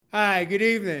Hi, good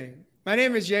evening. My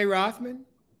name is Jay Rothman.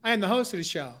 I am the host of the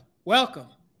show. Welcome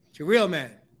to Real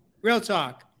Men, Real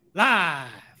Talk, Live.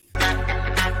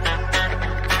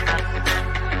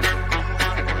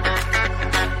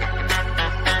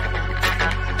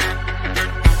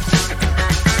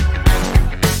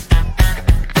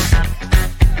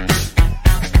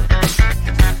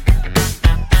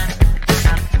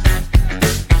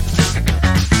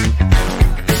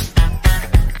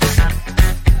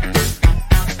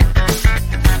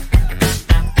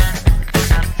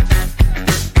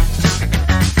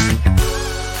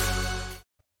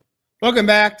 Welcome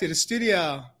back to the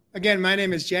studio. Again, my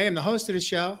name is Jay. I'm the host of the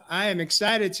show. I am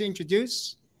excited to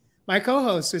introduce my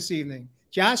co-host this evening,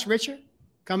 Josh Richard,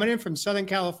 coming in from Southern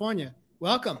California.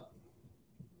 Welcome.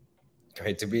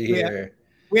 Great to be We have, here.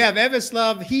 we have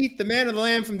Evislov Heath, the man of the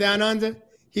land from down under.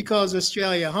 He calls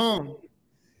Australia home.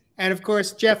 And of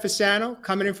course, Jeff Fasano,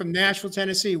 coming in from Nashville,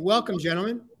 Tennessee. Welcome,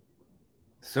 gentlemen.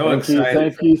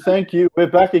 Thank you. We're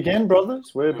back again,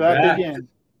 brothers. We're back again.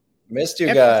 Missed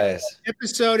you guys.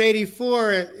 Episode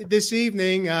 84 this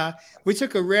evening. We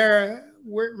took a rare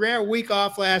week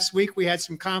off last week. We had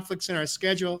some conflicts in our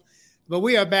schedule, but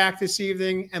we are back this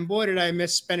evening. And boy, did I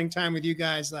miss spending time with you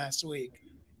guys last week.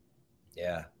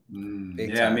 Yeah.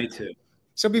 Me too.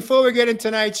 So before we get into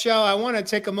tonight's show, I want to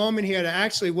take a moment here to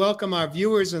actually welcome our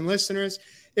viewers and listeners.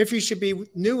 If you should be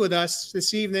new with us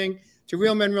this evening to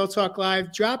Real Men Real Talk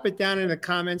Live, drop it down in the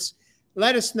comments.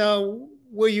 Let us know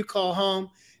where you call home.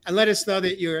 And let us know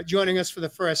that you're joining us for the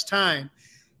first time.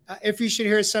 If you should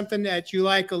hear something that you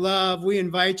like or love, we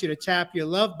invite you to tap your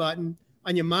love button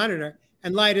on your monitor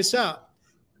and light us up.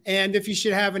 And if you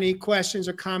should have any questions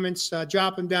or comments,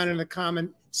 drop them down in the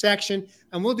comment section,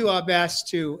 and we'll do our best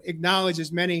to acknowledge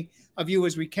as many of you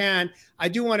as we can. I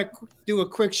do want to do a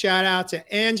quick shout out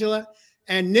to Angela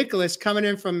and Nicholas coming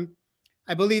in from,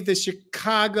 I believe, the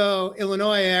Chicago,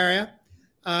 Illinois area.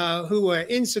 Who were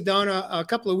in Sedona a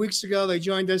couple of weeks ago. They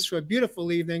joined us for a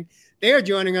beautiful evening. They are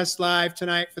joining us live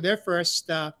tonight for their first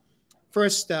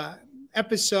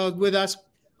episode with us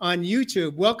on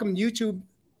YouTube. Welcome, YouTube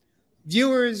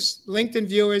viewers, LinkedIn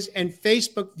viewers, and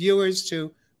Facebook viewers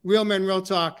to Real Men Real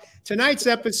Talk. Tonight's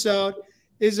episode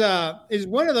is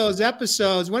one of those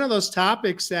episodes, one of those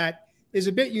topics that is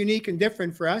a bit unique and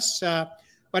different for us.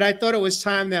 But I thought it was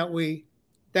time that we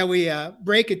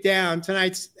break it down.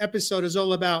 Tonight's episode is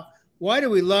all about why do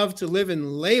we love to live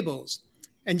in labels?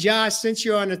 And Josh, since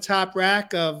you're on the top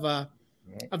rack of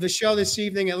the show this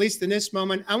evening, at least in this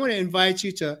moment, I want to invite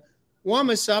you to warm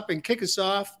us up and kick us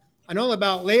off on all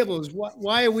about labels.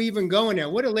 Why are we even going there?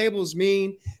 What do labels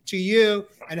mean to you,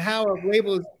 and how have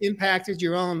labels impacted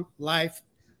your own life,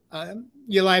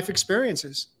 your life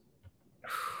experiences?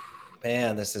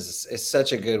 Man, it's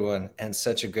such a good one and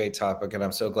such a great topic. And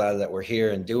I'm so glad that we're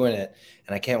here and doing it.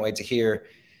 And I can't wait to hear,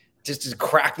 just to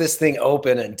crack this thing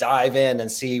open and dive in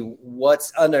and see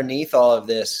what's underneath all of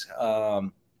this.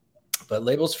 But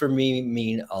labels for me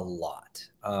mean a lot.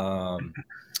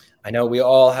 I know we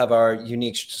all have our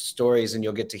unique stories, and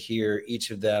you'll get to hear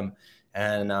each of them.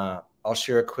 And I'll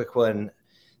share a quick one.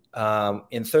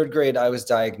 In third grade, I was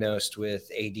diagnosed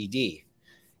with ADD.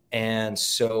 And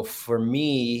so for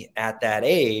me at that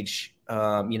age,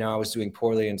 I was doing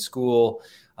poorly in school.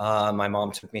 My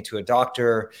mom took me to a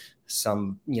doctor.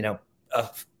 Some,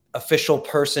 official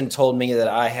person told me that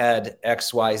I had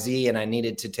XYZ and I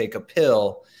needed to take a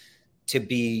pill to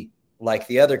be like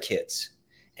the other kids.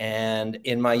 And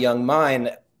in my young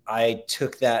mind, I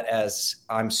took that as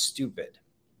I'm stupid.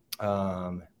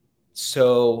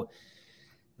 So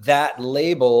that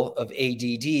label of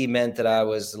ADD meant that I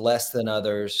was less than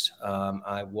others.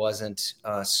 I wasn't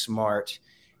smart.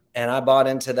 And I bought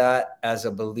into that as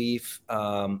a belief,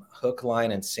 hook,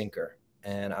 line, and sinker.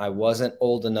 And I wasn't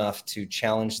old enough to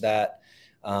challenge that.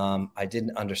 I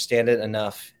didn't understand it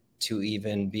enough to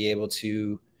even be able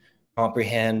to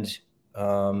comprehend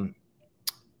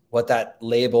what that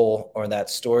label or that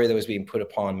story that was being put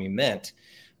upon me meant.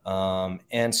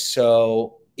 And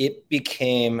so it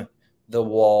became the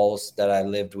walls that I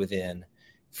lived within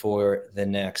for the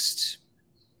next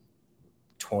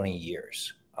 20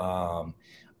 years.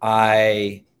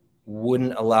 I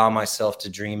wouldn't allow myself to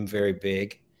dream very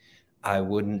big. I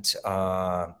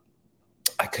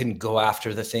couldn't go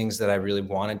after the things that I really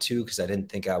wanted to because I didn't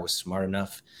think I was smart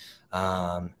enough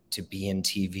to be in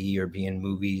TV or be in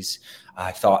movies.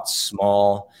 I thought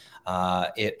small.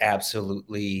 It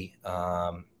absolutely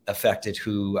affected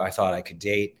who I thought I could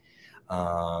date.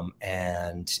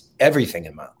 And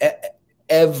everything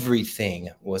everything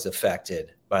was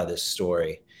affected by this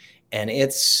story, and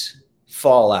its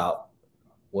fallout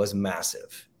was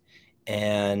massive.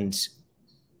 And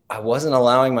I wasn't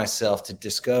allowing myself to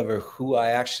discover who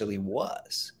I actually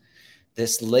was.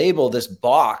 This label, this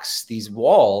box, these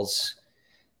walls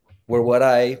were what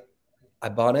I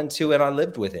bought into and I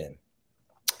lived within.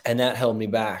 And that held me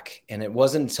back. And it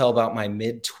wasn't until about my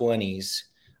mid-20s,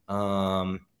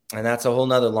 and that's a whole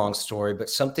nother long story, but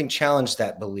something challenged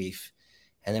that belief.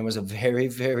 And there was a very,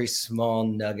 very small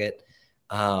nugget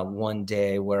one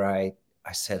day where I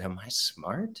said, am I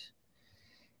smart?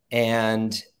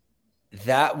 And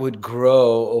that would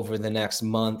grow over the next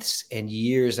months and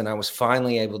years. And I was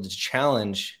finally able to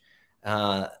challenge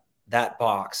that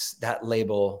box, that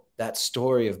label, that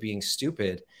story of being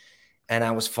stupid. And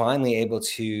I was finally able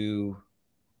to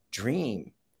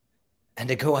dream and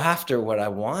to go after what I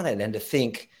wanted and to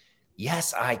think,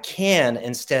 yes, I can,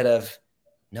 instead of,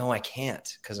 no, I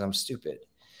can't because I'm stupid.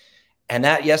 And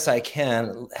that, yes, I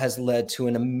can, has led to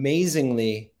an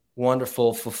amazingly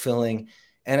wonderful, fulfilling,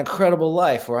 and incredible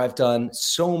life where I've done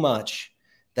so much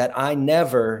that I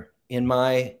never in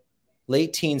my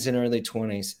late teens and early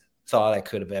 20s thought I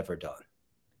could have ever done.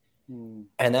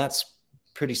 And that's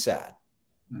pretty sad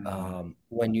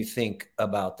when you think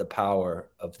about the power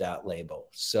of that label.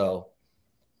 So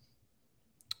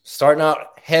starting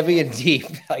out heavy and deep,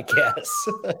 I guess.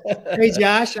 Hey,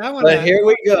 Josh, But here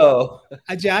we go.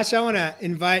 Josh, I want to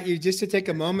invite you just to take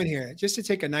a moment here, just to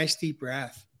take a nice deep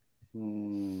breath.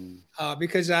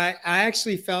 Because I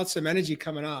actually felt some energy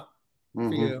coming up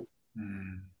for you.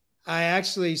 I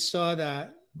actually saw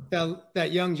that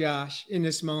young Josh in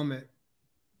this moment.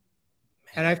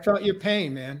 And I felt your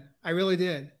pain, man. I really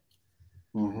did.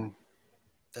 The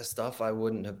stuff I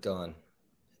wouldn't have done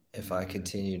if I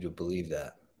continued to believe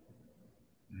that.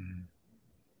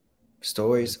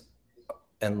 Stories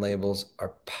and labels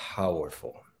are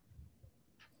powerful.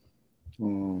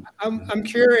 I'm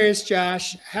curious,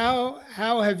 Josh, how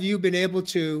have you been able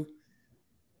to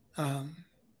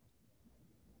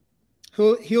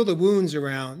heal the wounds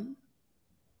around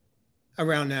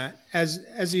that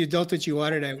as the adult that you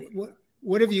are today?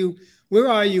 Where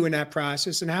are you in that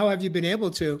process, and how have you been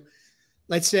able to,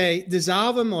 let's say,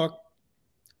 dissolve them or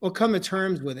come to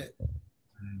terms with it?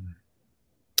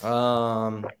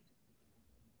 I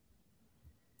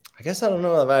guess I don't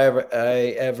know if I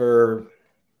ever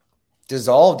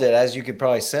dissolved it. As you could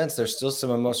probably sense, there's still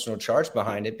some emotional charge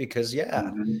behind it because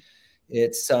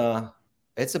it's a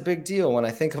big deal when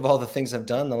I think of all the things I've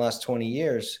done the last 20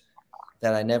 years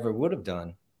that I never would have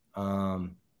done.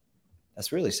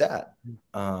 That's really sad.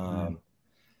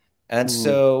 And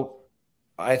so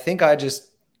I think I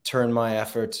just turn my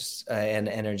efforts and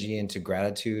energy into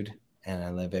gratitude, and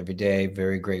I live every day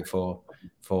very grateful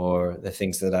for the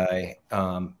things that I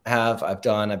I've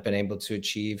done, I've been able to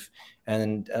achieve,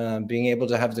 and being able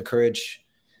to have the courage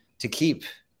to keep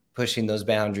pushing those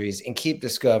boundaries and keep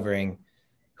discovering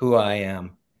who I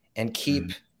am and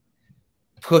keep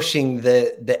pushing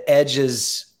the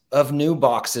edges of new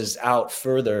boxes out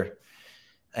further,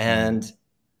 and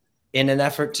in an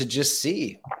effort to just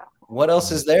see what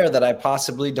else is there that I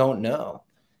possibly don't know.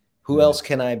 Who else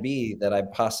can I be that I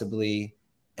possibly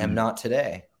am not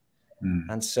today?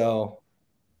 And so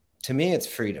to me, it's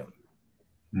freedom.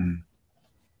 Boom.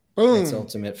 It's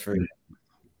ultimate freedom.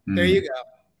 There you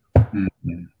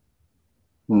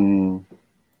go.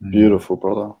 Beautiful,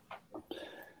 brother.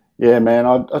 Yeah, man.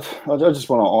 I just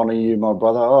want to honor you, my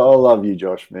brother. I love you,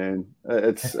 Josh, man.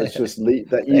 It's just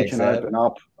that you can open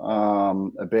up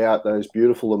about those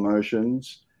beautiful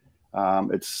emotions.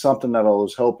 It's something that I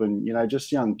was helping,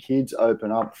 just young kids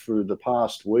open up through the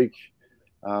past week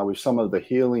with some of the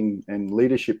healing and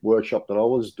leadership workshop that I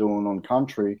was doing on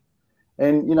country.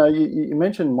 And, you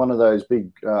mentioned one of those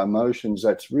big emotions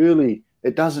that's really,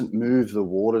 it doesn't move the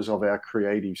waters of our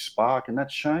creative spark, and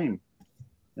that's shame.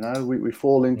 We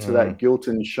fall into that guilt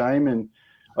and shame. And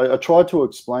I try to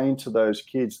explain to those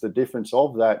kids the difference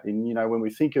of that. And, when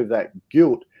we think of that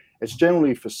guilt, it's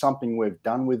generally for something we've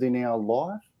done within our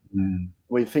life.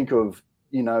 We think of,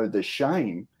 the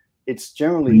shame. It's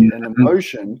generally an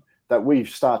emotion that we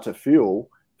start to feel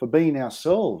for being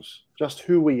ourselves, just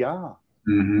who we are.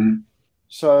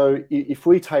 So if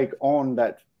we take on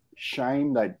that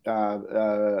shame, that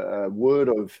word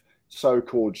of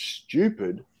so-called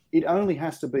stupid, it only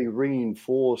has to be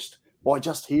reinforced by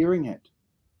just hearing it.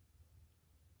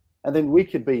 And then we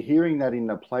could be hearing that in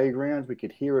the playground. We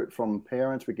could hear it from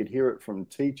parents. We could hear it from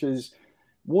teachers,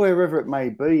 wherever it may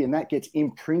be. And that gets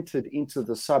imprinted into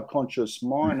the subconscious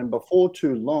mind. And before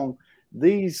too long,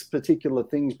 these particular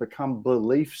things become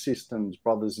belief systems,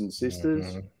 brothers and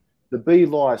sisters. The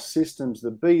BLIE systems,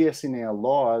 the BS in our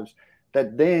lives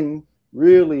that then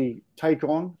really take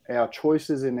on our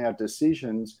choices and our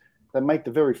decisions that make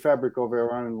the very fabric of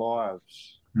our own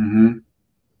lives. Mm-hmm.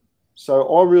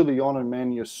 So I really honor,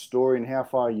 man, your story and how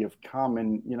far you've come.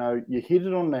 And, you know, you hit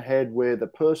it on the head where the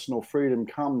personal freedom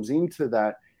comes into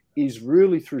that is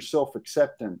really through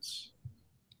self-acceptance.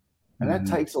 And that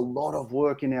takes a lot of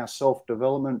work in our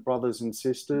self-development, brothers and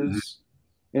sisters.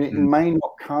 And it may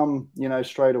not come, you know,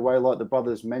 straight away, like the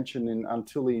brothers mentioned,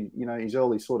 until his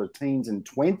early sort of teens and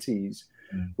 20s,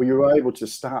 where you're able to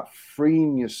start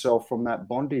freeing yourself from that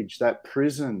bondage, that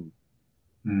prison,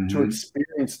 to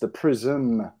experience the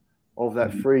prism of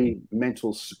that free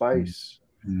mental space.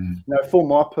 Now, for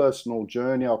my personal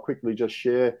journey, I'll quickly just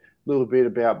share a little bit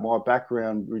about my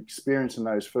background experiencing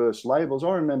those first labels.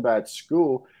 I remember at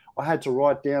school, I had to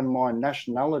write down my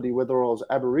nationality, whether I was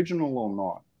Aboriginal or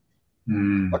not.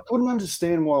 I couldn't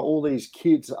understand why all these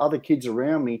kids, other kids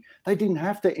around me, they didn't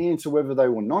have to answer whether they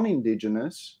were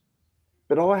non-Indigenous,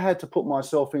 but I had to put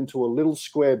myself into a little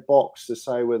square box to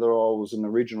say whether I was an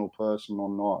original person or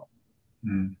not.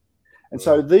 And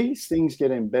so these things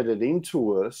get embedded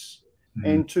into us.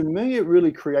 And to me, it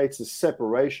really creates a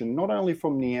separation, not only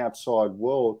from the outside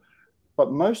world,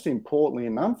 but most importantly,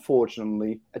 and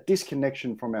unfortunately, a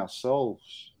disconnection from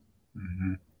ourselves.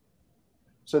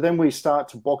 So then we start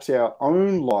to box our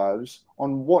own lives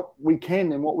on what we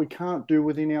can and what we can't do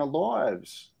within our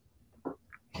lives.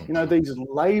 You know, these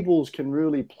labels can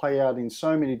really play out in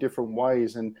so many different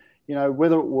ways. And, you know,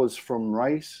 whether it was from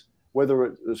race, whether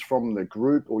it was from the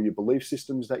group or your belief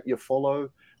systems that you follow,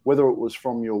 whether it was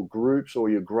from your groups or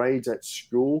your grades at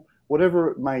school, whatever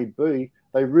it may be,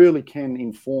 they really can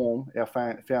inform our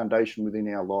foundation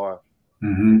within our life.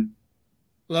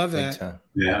 Love that.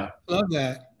 Yeah. Love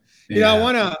that. You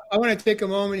know, I want to take a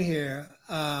moment here,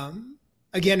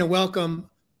 again, to welcome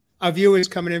our viewers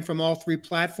coming in from all three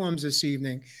platforms this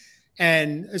evening,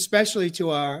 and especially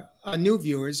to our new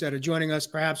viewers that are joining us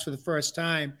perhaps for the first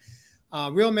time.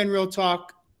 Real Men Real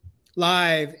Talk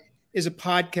Live is a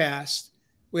podcast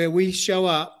where we show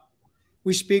up,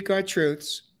 we speak our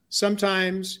truths.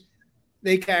 Sometimes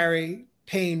they carry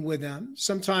pain with them.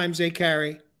 Sometimes they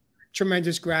carry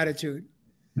tremendous gratitude.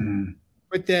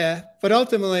 But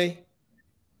ultimately,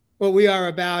 what we are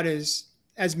about is,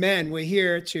 as men, we're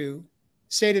here to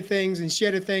say the things and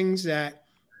share the things that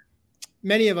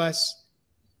many of us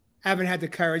haven't had the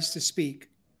courage to speak,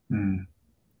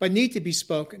 but need to be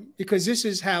spoken, because this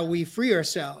is how we free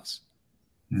ourselves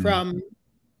from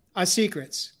our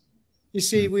secrets. You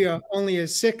see, we are only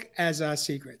as sick as our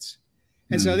secrets.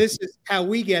 And so this is how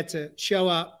we get to show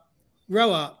up,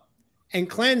 grow up, and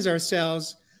cleanse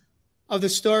ourselves of the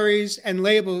stories and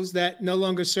labels that no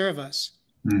longer serve us.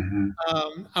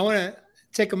 I want to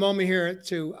take a moment here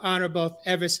to honor both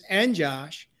Evis and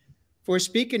Josh for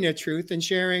speaking their truth and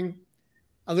sharing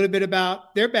a little bit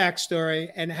about their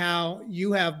backstory and how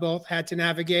you have both had to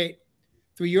navigate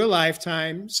through your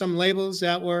lifetime some labels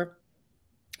that were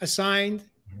assigned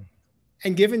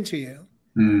and given to you.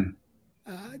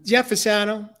 Jeff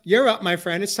Fasano, you're up, my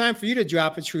friend. It's time for you to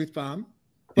drop a truth bomb.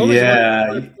 What was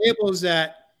one of the labels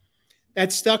that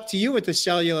stuck to you at the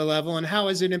cellular level, and how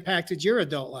has it impacted your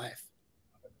adult life?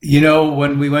 You know,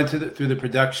 when we went through the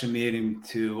production meeting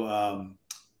to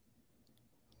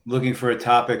looking for a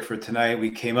topic for tonight, we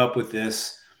came up with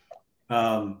this.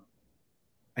 I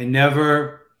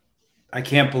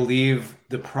can't believe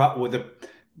the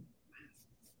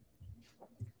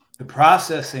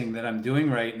processing that I'm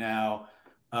doing right now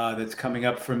that's coming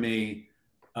up for me.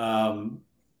 In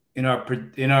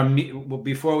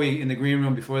the green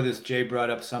room before this, Jay brought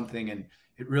up something, and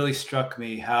it really struck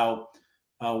me how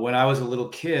when I was a little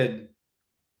kid,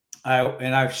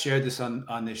 I've shared this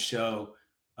on this show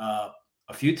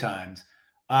a few times.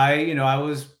 I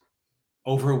was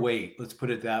overweight. Let's put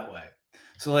it that way.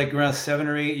 So like around 7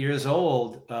 or 8 years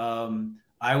old,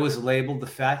 I was labeled the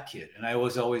fat kid, and I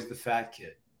was always the fat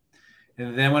kid.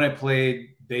 And then when I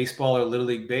played baseball or Little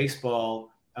League baseball,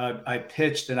 I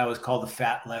pitched, and I was called the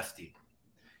fat lefty.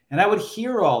 And I would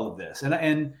hear all of this.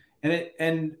 And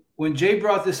when Jay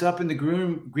brought this up in the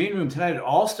green room tonight, it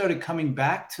all started coming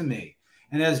back to me.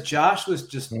 And as Josh was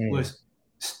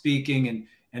speaking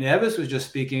and Evis was just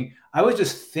speaking, I was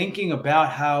just thinking about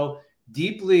how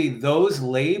deeply those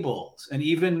labels, and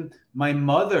even my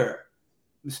mother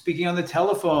speaking on the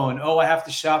telephone, oh, I have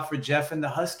to shop for Jeff in the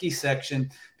Husky section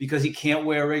because he can't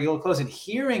wear regular clothes, and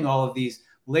hearing all of these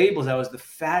labels. I was the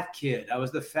fat kid.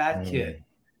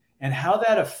 And how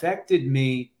that affected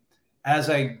me as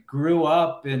I grew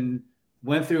up and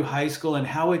went through high school, and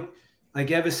how it,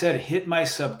 like Eva said, hit my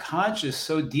subconscious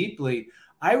so deeply.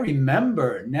 I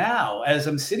remember now, as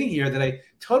I'm sitting here, that I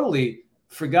totally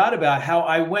forgot about how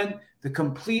I went the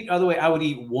complete other way. I would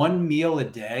eat one meal a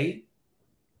day.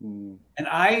 And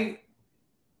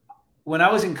when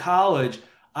I was in college,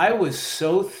 I was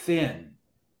so thin,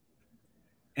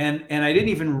 and I didn't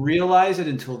even realize it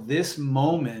until this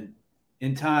moment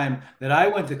in time that I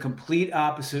went the complete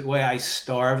opposite way. I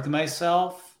starved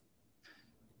myself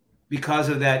because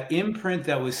of that imprint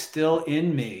that was still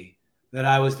in me, that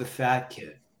I was the fat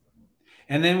kid.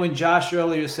 And then when Josh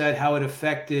earlier said how it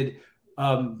affected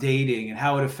dating and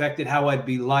how it affected how I'd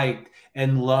be liked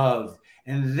and loved.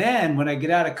 And then when I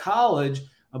get out of college,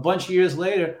 a bunch of years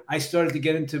later, I started to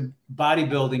get into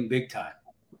bodybuilding big time.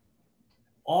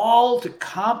 All to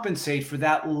compensate for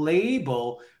that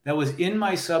label that was in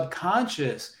my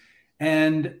subconscious,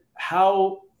 and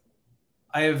how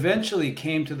I eventually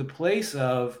came to the place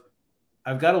of,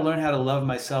 I've got to learn how to love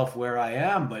myself where I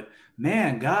am. But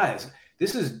man, guys,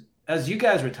 this is, as you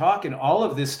guys were talking, all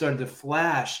of this started to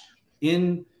flash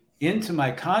into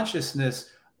my consciousness.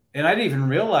 And I didn't even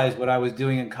realize what I was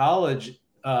doing in college.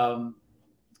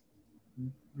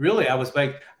 Really, I was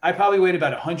like, I probably weighed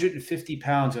about 150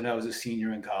 pounds when I was a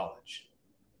senior in college.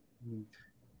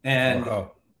 And,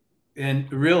 wow.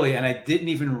 And really, and I didn't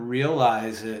even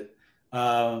realize it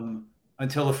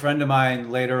until a friend of mine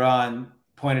later on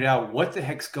pointed out, what the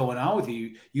heck's going on with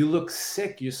you? You look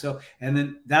sick. You're so, and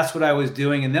then that's what I was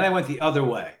doing. And then I went the other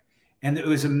way. And it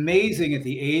was amazing at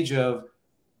the age of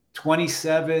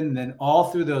 27, then all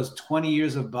through those 20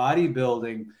 years of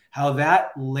bodybuilding, how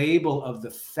that label of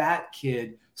the fat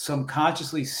kid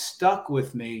subconsciously stuck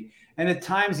with me. And at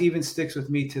times even sticks with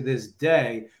me to this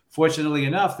day, fortunately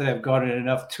enough that I've gotten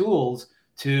enough tools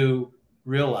to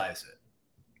realize it.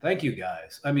 Thank you,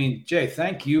 guys. I mean, Jay,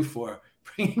 thank you for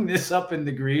bringing this up in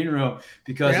the green room,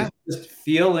 because it's just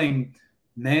feeling,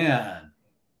 man.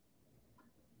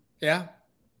 Yeah.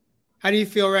 How do you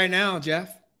feel right now,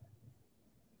 Jeff?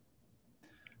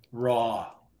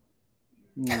 Raw.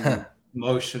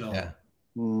 Emotional. Yeah.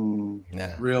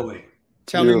 Yeah. Really.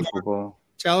 Tell me more.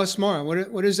 Tell us more.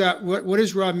 What is that? What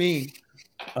does raw mean?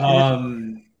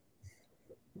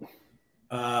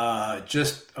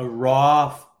 Just a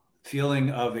raw feeling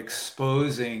of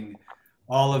exposing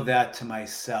all of that to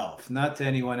myself, not to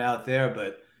anyone out there,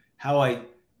 but how it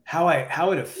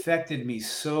affected me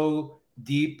so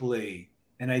deeply,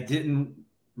 and I didn't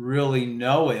really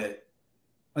know it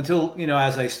until,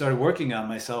 as I started working on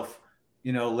myself,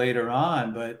 later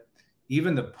on. But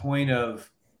even the point of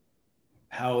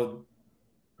how,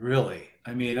 really,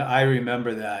 I mean, I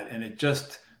remember that, and it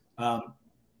just, I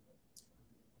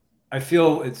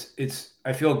feel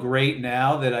I feel great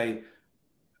now that I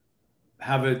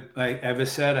have like Eva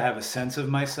said, I have a sense of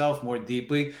myself more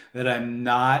deeply, that I'm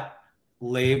not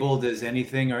labeled as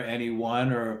anything or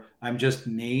anyone, or I'm just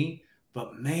me.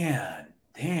 But man,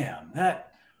 damn,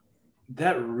 that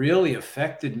really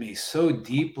affected me so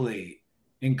deeply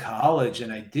in college.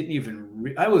 And I didn't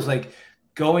even, I was like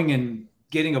going and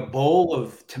getting a bowl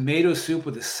of tomato soup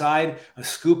with a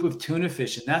scoop of tuna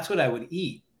fish. And that's what I would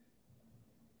eat,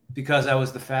 because I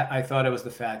thought I was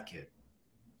the fat kid.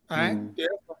 All right.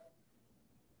 Beautiful.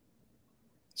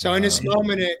 So in this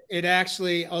moment, it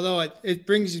actually, although it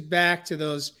brings you back to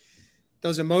those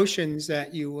emotions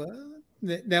that you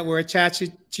that were attached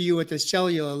to you at the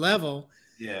cellular level.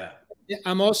 Yeah.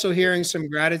 I'm also hearing some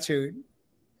gratitude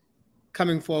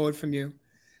coming forward from you,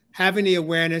 having the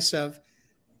awareness of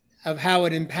how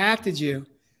it impacted you.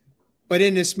 But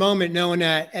in this moment, knowing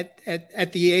that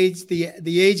at the age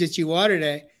that you are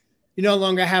today, you no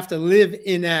longer have to live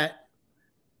in that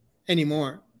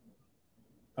anymore.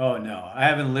 Oh no, I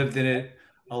haven't lived in it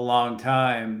a long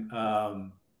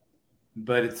time.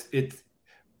 But it's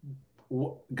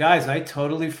guys, I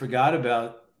totally forgot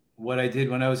about what I did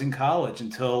when I was in college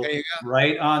until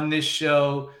right on this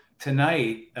show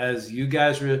tonight, as you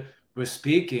guys were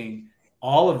speaking.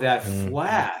 All of that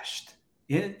flashed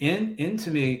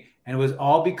into me, and it was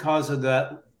all because of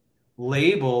that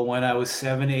label when I was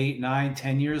 7, 8, 9,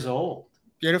 10 years old.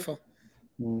 Beautiful.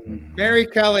 Mary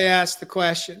Kelly asked the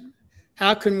question,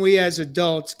 how can we as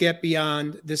adults get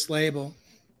beyond this label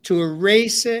to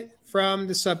erase it from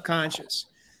the subconscious?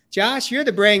 Josh, you're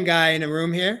the brain guy in the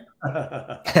room here. You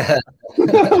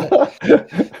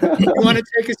want to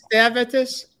take a stab at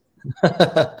this?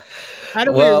 How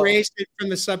do we erase it from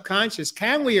the subconscious?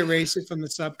 Can we erase it from the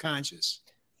subconscious?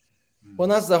 Well,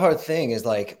 that's the hard thing, is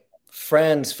like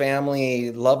friends,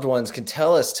 family, loved ones can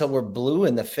tell us till we're blue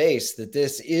in the face that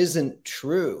this isn't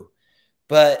true.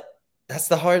 But that's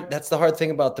the hard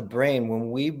thing about the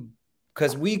brain,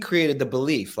 because we created the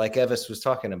belief, like Evis was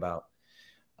talking about.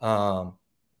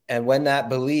 And when that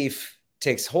belief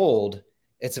takes hold,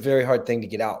 it's a very hard thing to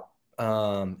get out.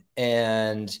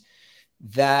 And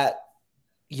that,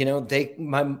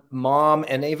 my mom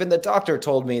and even the doctor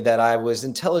told me that I was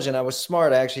intelligent. I was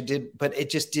smart. I actually did, but I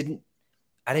didn't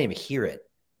even hear it.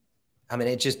 I mean,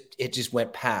 it just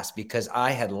went past because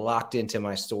I had locked into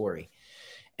my story.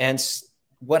 And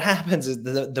what happens is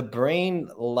the brain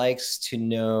likes to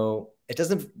know. It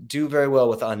doesn't do very well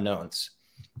with unknowns.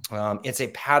 It's a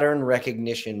pattern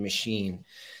recognition machine.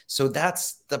 So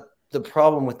that's the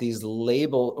problem with these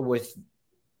labels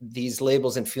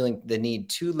and feeling the need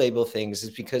to label things,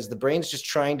 is because the brain's just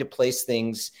trying to place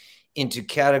things into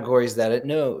categories that it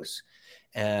knows.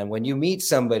 And when you meet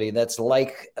somebody that's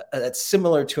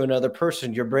similar to another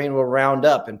person, your brain will round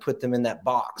up and put them in that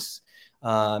box.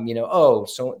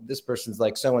 So this person's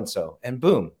like so-and-so, and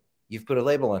boom, you've put a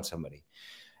label on somebody.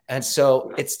 And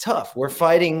so it's tough. We're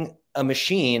fighting a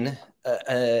machine,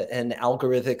 an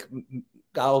algorithmic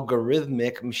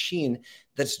machine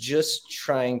that's just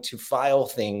trying to file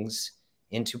things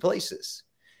into places.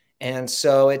 And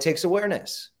so it takes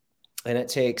awareness, and it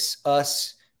takes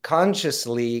us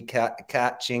consciously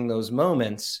catching those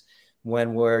moments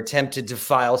when we're tempted to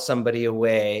file somebody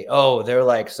away. Oh, they're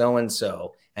like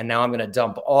so-and-so. And now I'm going to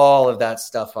dump all of that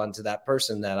stuff onto that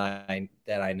person that I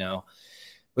know.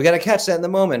 We got to catch that in the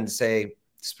moment and say,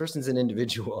 this person's an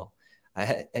individual.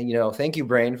 Thank you,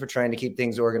 brain, for trying to keep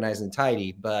things organized and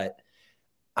tidy, but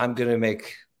I'm going to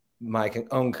make my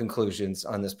own conclusions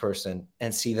on this person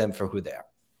and see them for who they are.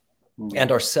 Mm-hmm.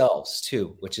 And ourselves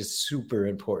too, which is super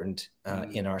important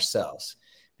in ourselves,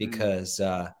 because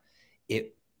the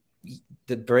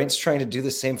brain's trying to do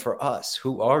the same for us.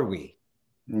 Who are we?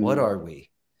 Mm-hmm. What are we?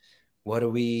 What are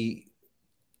we?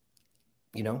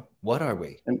 What are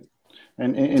we?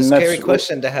 And it's a scary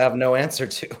question to have no answer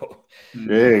to.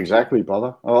 Yeah, exactly,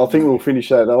 brother. I think we'll finish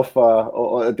that off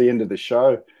at the end of the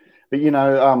show. But,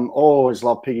 I always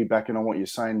love piggybacking on what you're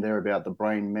saying there about the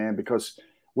brain, man, because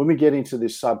when we get into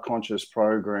this subconscious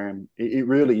program, it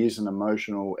really is an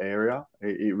emotional area.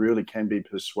 It really can be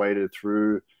persuaded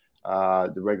through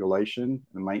the regulation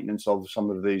and maintenance of some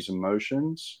of these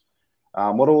emotions.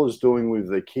 What I was doing with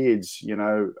the kids,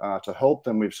 to help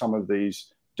them with some of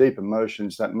these deep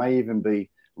emotions that may even be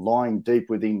lying deep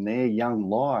within their young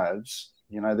lives.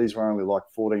 These were only like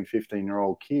 14,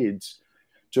 15-year-old kids,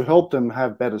 to help them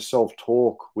have better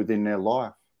self-talk within their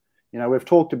life. We've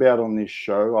talked about on this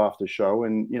show after show,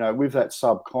 and, with that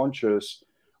subconscious,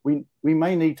 we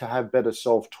may need to have better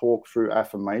self-talk through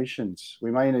affirmations.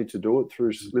 We may need to do it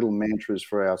through little mantras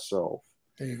for ourselves.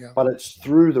 There you go. But it's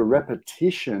through the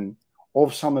repetition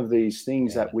of some of these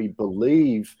things that we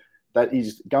believe that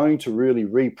is going to really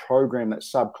reprogram that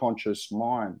subconscious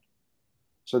mind.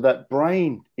 So that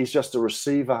brain is just a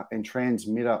receiver and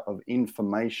transmitter of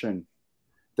information.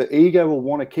 The ego will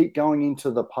want to keep going into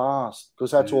the past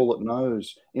because that's all it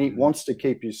knows. And it wants to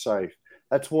keep you safe.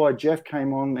 That's why Jeff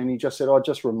came on and he just said,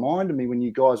 just reminded me when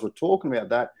you guys were talking about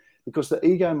that, because the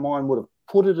ego mind would have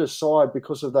put it aside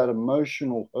because of that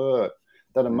emotional hurt,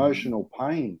 that emotional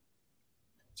pain.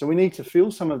 So we need to feel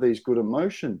some of these good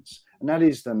emotions. And that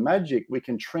is the magic. We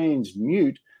can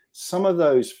transmute some of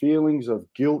those feelings of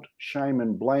guilt, shame,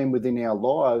 and blame within our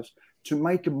lives to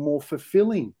make them more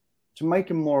fulfilling, to make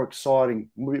them more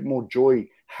exciting, a bit more joy,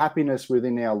 happiness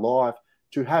within our life,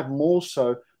 to have more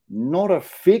so not a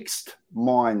fixed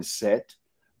mindset,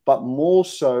 but more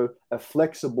so a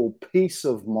flexible peace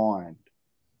of mind,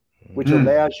 which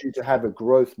allows you to have a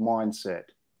growth mindset.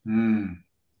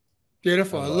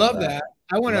 Beautiful. I love that.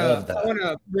 I want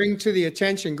to bring to the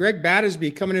attention Greg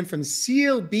Battersby, coming in from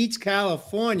Seal Beach,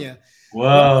 California.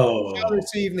 Whoa.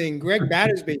 This evening, Greg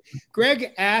Battersby.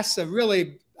 Greg asks a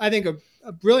brilliant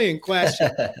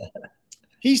question.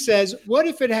 He says, what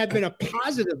if it had been a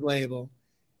positive label?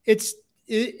 It's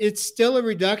still a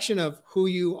reduction of who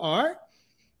you are?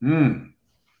 What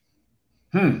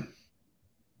do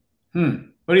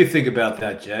you think about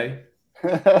that, Jay?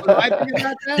 What do I think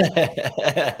about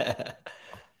that?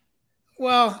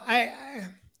 Well, I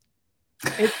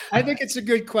think it's a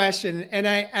good question, and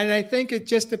I think it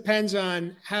just depends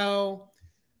on how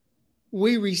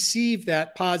we receive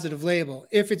that positive label.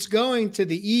 If it's going to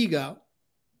the ego,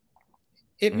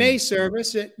 it may serve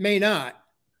us, it may not.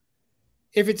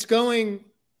 If it's going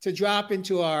to drop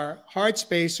into our heart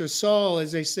space or soul,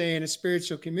 as they say in a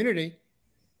spiritual community,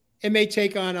 it may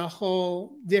take on a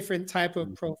whole different type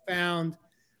of profound,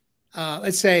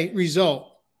 let's say, result.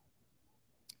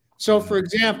 So, for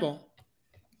example,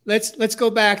 let's go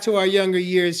back to our younger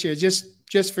years here,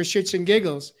 just for shits and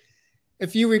giggles.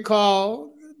 If you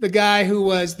recall, the guy who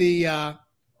was the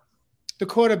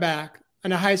quarterback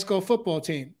on a high school football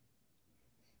team.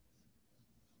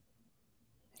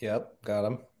 Yep, got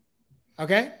him.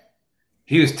 Okay.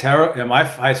 He was terrible. In my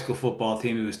high school football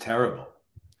team, he was terrible.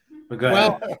 But go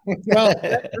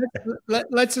ahead.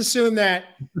 Let's assume that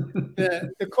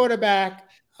the quarterback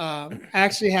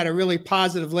actually had a really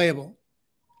positive label.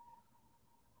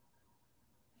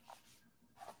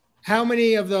 How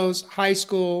many of those high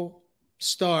school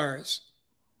stars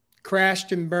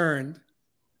crashed and burned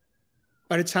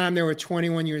by the time they were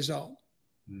 21 years old?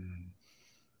 Mm.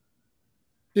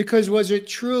 Because was it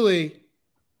truly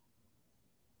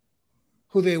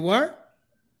who they were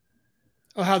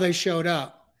or how they showed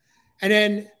up? And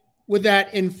then with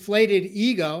that inflated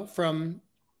ego from,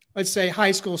 let's say,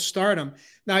 high school stardom.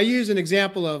 Now, I use an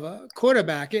example of a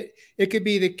quarterback. It could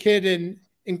be the kid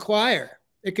in choir.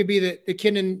 It could be the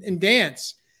kid in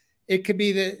dance. It could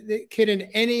be the kid in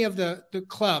any of the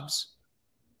clubs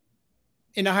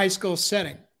in a high school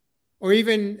setting or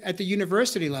even at the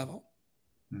university level.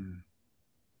 Hmm.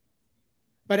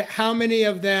 But how many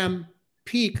of them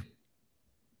peak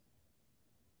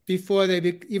before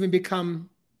they even become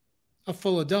a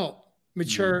full adult,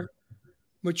 mature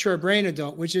brain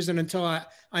adult, which isn't until on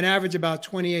average about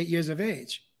 28 years of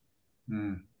age.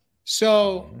 Mm.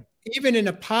 So even in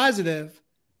a positive,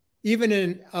 even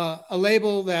in a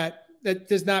label that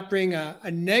does not bring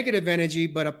a negative energy,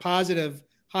 but a positive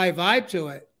high vibe to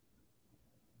it,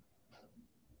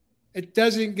 it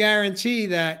doesn't guarantee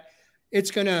that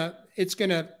it's gonna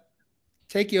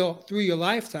take you through your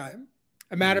lifetime.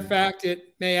 A matter of fact,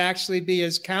 it may actually be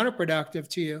as counterproductive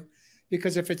to you,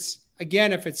 because if it's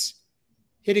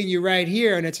hitting you right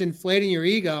here and it's inflating your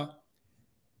ego,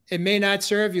 it may not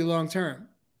serve you long term.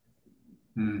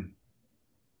 Hmm.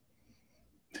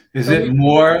 Is it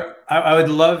more? I would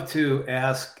love to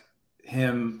ask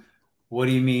him what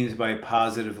he means by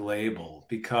positive label,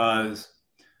 because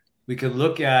we could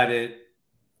look at it,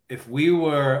 if we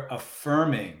were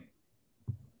affirming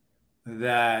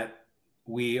that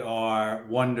we are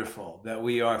wonderful, that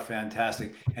we are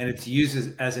fantastic, and it's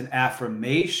used as an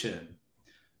affirmation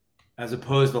as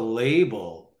opposed to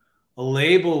label. A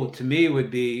label to me would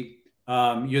be,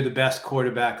 you're the best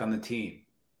quarterback on the team.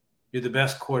 You're the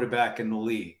best quarterback in the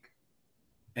league.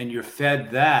 And you're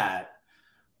fed that,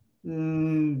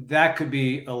 that could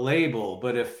be a label.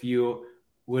 But if you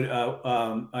would,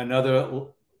 another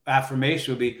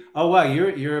affirmation would be, oh, wow,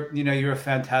 you're a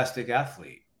fantastic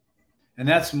athlete. And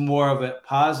that's more of a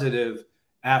positive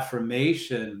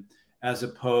affirmation as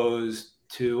opposed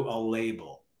to a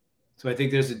label. So I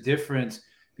think there's a difference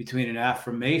between an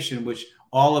affirmation, which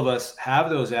all of us have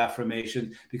those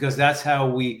affirmations, because that's how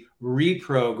we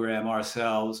reprogram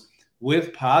ourselves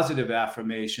with positive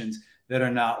affirmations that are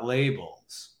not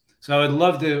labels. So I would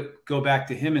love to go back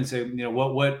to him and say,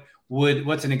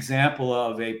 what's an example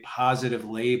of a positive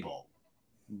label?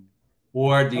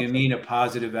 Or do you mean a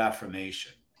positive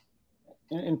affirmation?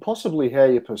 And possibly how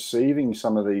you're perceiving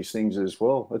some of these things as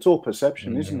well. It's all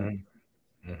perception, isn't it?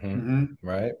 Mm-hmm. Mm-hmm.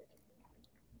 Right.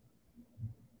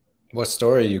 What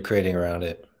story are you creating around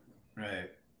it? Right.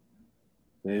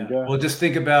 There you go. Well, just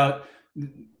think about,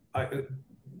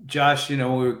 Josh, when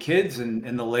we were kids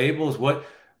and the labels,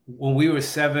 when we were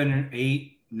 7,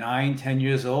 8, 9, 10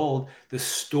 years old, the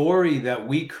story that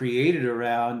we created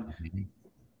around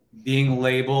being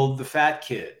labeled the fat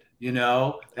kid,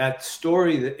 that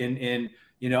story that in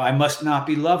I must not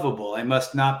be lovable. I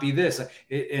must not be this.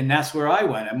 And that's where I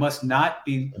went. I must not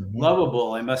be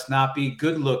lovable. I must not be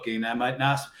good looking. I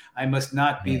must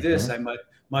not be this. I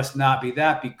must not be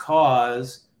that,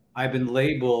 because I've been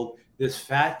labeled this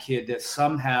fat kid, that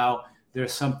somehow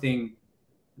there's something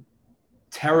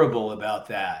terrible about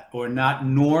that or not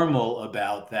normal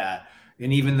about that.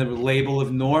 And even the label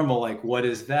of normal, like, what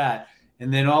is that?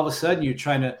 And then all of a sudden you're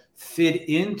trying to fit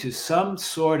into some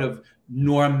sort of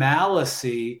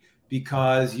normalcy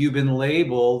because you've been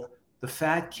labeled the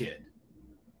fat kid.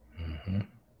 Mm-hmm.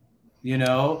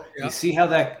 You see how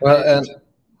that,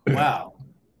 wow.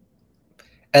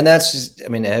 And that's just,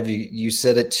 you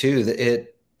said it too,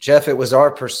 Jeff, it was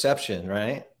our perception,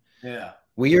 right? Yeah.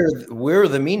 We're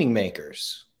the meaning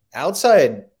makers.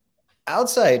 Outside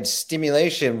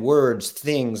stimulation, words,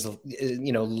 things,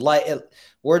 light,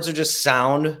 words are just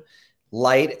sound,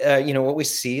 light. What we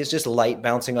see is just light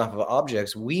bouncing off of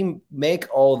objects. We make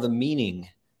all the meaning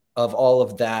of all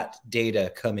of that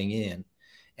data coming in,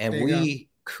 and we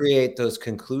create those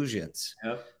conclusions.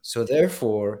 Yep. So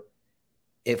therefore,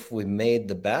 if we made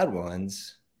the bad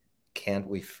ones, can't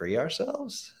we free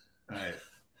ourselves? Right.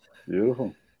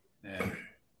 Beautiful.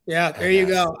 Yeah, there you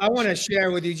go. I want to share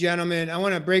with you, gentlemen. I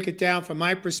want to break it down from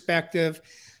my perspective.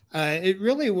 It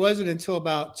really wasn't until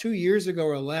about 2 years ago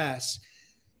or less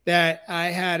that I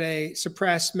had a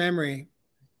suppressed memory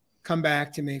come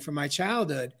back to me from my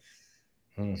childhood.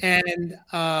 And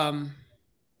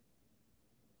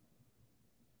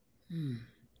Hmm.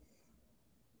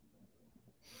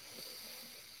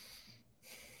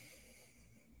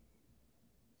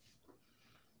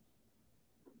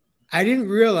 I didn't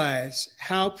realize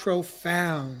how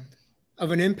profound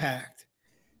of an impact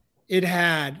it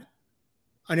had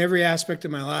on every aspect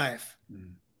of my life.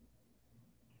 Mm.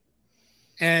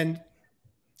 And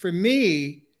for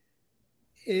me,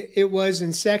 it was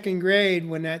in second grade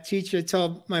when that teacher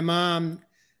told my mom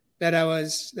that I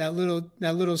was that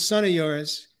little son of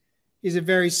yours. He's a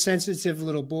very sensitive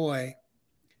little boy.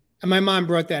 And my mom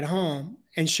brought that home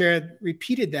and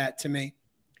repeated that to me.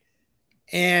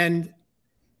 And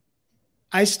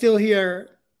I still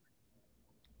hear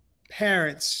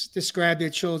parents describe their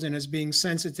children as being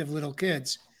sensitive little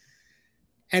kids.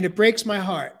 And it breaks my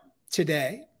heart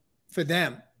today for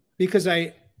them because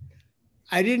I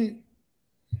didn't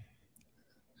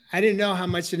know how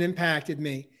much it impacted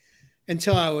me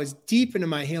until I was deep into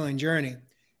my healing journey.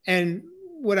 And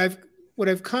what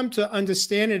I've come to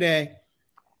understand today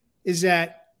is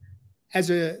that as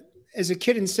a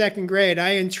kid in second grade,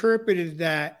 I interpreted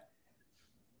that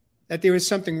there was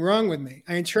something wrong with me.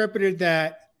 I interpreted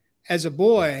that as a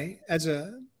boy, as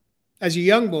a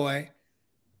young boy,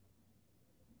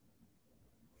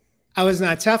 I was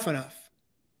not tough enough.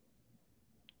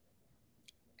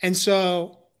 And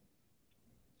so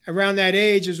around that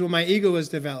age is when my ego was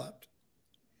developed.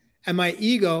 And my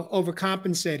ego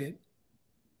overcompensated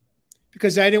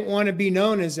because I didn't want to be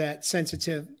known as that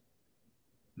sensitive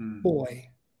boy.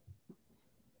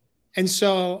 And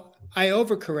so I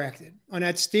overcorrected on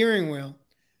that steering wheel.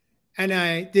 And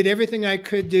I did everything I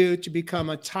could do to become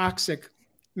a toxic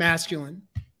masculine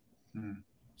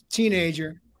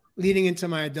teenager leading into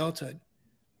my adulthood.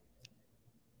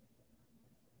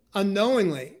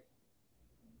 Unknowingly,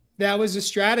 that was a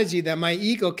strategy that my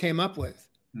ego came up with.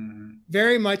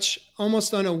 Very much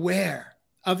almost unaware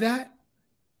of that.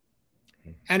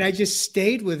 And I just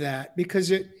stayed with that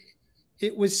because it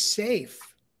was safe.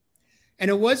 And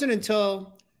it wasn't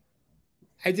until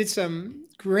I did some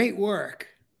great work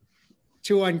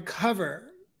to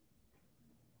uncover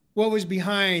what was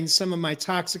behind some of my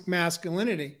toxic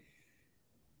masculinity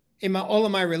in all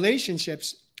of my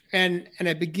relationships. And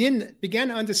I began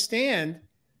to understand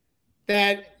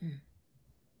that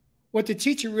what the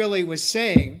teacher really was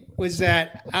saying was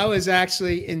that I was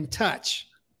actually in touch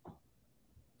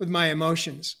with my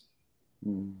emotions.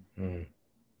 Mm-hmm.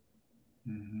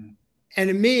 And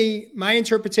to me, my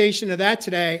interpretation of that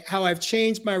today, how I've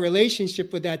changed my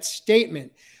relationship with that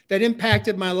statement that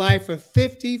impacted my life for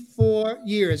 54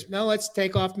 years. Now let's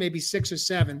take off maybe 6 or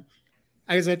 7,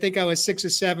 because I think I was 6 or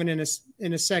 7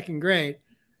 in a second grade.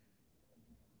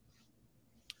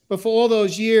 But for all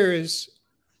those years,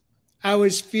 I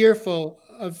was fearful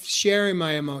of sharing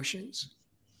my emotions,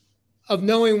 of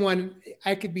knowing when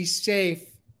I could be safe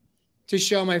to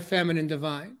show my feminine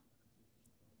divine,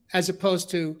 as opposed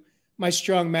to my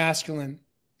strong masculine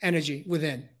energy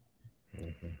within.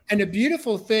 Mm-hmm. And the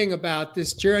beautiful thing about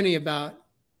this journey about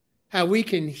how we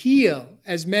can heal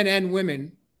as men and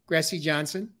women, Gracie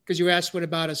Johnson, because you asked what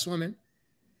about us women,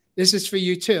 this is for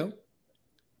you too,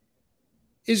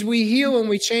 is we heal when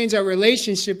we change our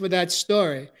relationship with that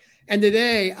story. And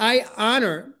today I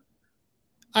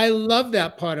love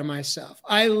that part of myself.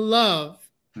 I love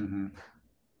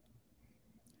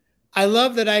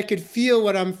that I could feel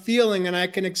what I'm feeling and I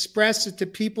can express it to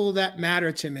people that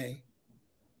matter to me.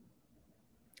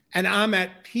 And I'm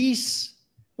at peace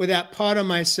with that part of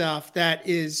myself that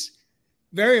is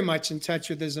very much in touch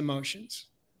with his emotions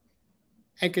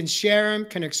and can share them,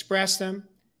 can express them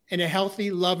in a healthy,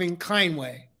 loving, kind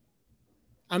way.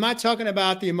 I'm not talking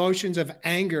about the emotions of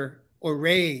anger or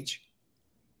rage.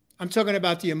 I'm talking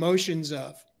about the emotions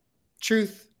of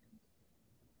truth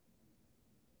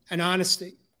and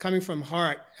honesty coming from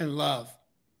heart and love.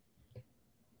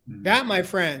 That, my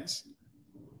friends,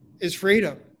 is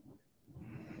freedom.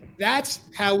 That's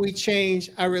how we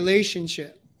change our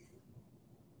relationship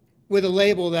with a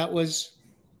label that was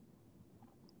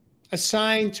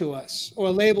assigned to us or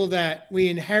a label that we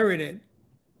inherited.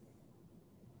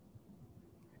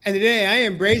 And today I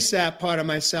embrace that part of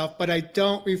myself, but I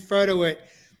don't refer to it.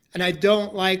 And I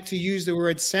don't like to use the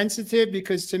word sensitive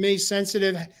because to me,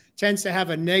 sensitive tends to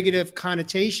have a negative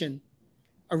connotation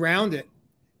around it.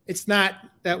 It's not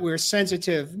that we're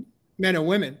sensitive men or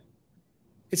women.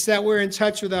 It's that we're in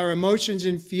touch with our emotions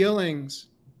and feelings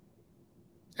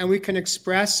and we can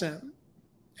express them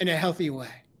in a healthy way.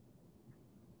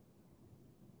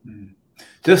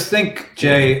 Just think,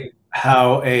 Jay,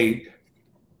 how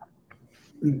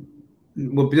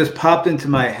what just popped into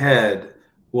my head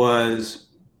was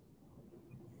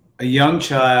a young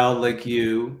child like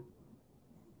you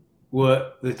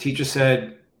what the teacher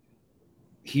said,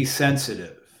 he's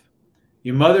sensitive.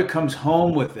 Your mother comes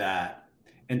home with that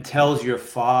and tells your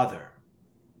father.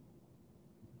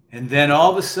 And then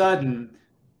all of a sudden,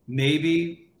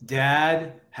 maybe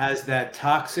dad has that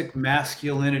toxic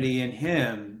masculinity in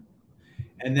him,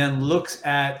 and then looks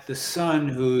at the son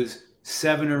who's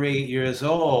 7 or 8 years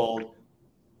old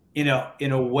in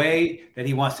a way that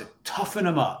he wants to toughen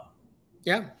him up.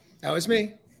 Yeah, that was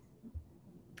me.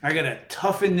 I gotta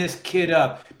toughen this kid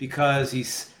up because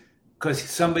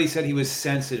somebody said he was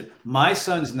sensitive. My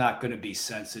son's not gonna be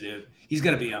sensitive. He's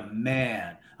gonna be a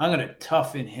man. I'm gonna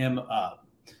toughen him up.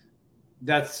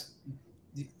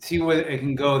 See where it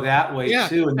can go that way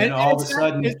too, and then all of a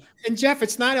sudden. And Jeff,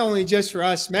 it's not only just for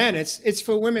us men; it's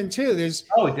for women too.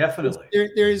 Definitely.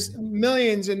 There's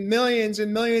millions and millions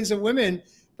and millions of women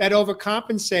that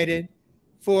overcompensated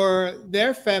for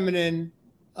their feminine,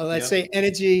 let's say,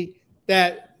 energy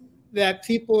that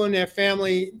people in their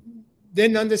family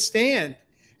didn't understand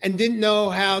and didn't know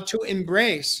how to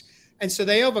embrace, and so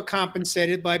they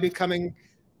overcompensated by becoming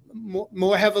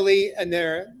more heavily, and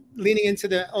they're leaning into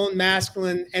their own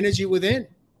masculine energy within.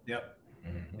 Yep.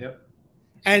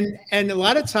 And a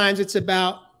lot of times it's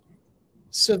about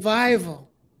survival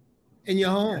in your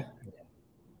home.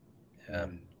 Yeah.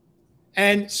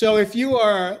 And so if you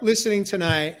are listening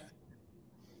tonight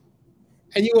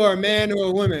and you are a man or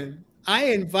a woman, I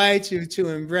invite you to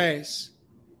embrace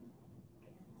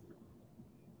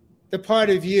the part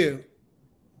of you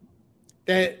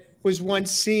that was once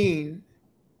seen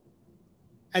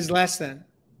as less than.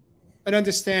 But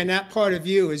understand that part of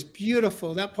you is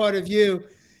beautiful. That part of you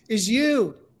is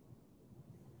you.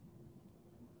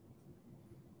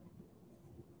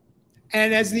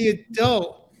 And as the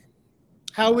adult,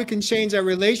 how we can change our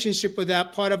relationship with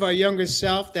that part of our younger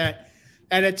self that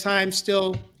at times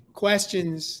still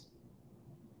questions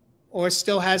or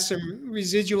still has some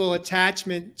residual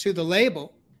attachment to the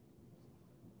label,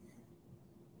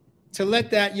 to let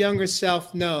that younger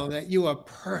self know that you are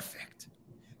perfect.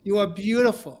 You are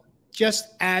beautiful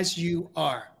just as you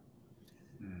are.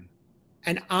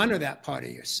 And honor that part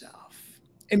of yourself.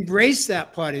 Embrace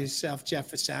that part of yourself, Jeff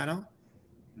Fasano.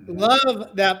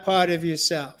 Love that part of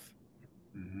yourself.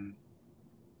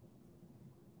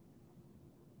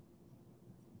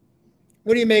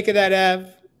 What do you make of that,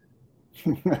 Av?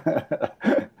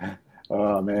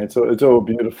 Oh man, it's all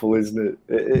beautiful, isn't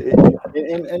it?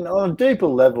 And on a deeper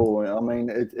level, I mean,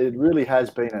 it really has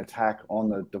been an attack on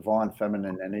the divine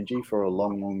feminine energy for a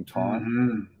long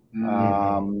time. You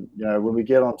know, when we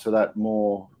get onto that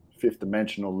more fifth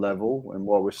dimensional level, and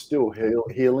while we're still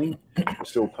healing, we're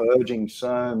still purging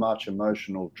so much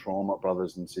emotional trauma,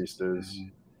 brothers and sisters.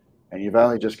 And you've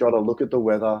only just got to look at the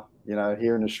weather. You know,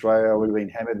 here in Australia, we've been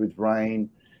hammered with rain.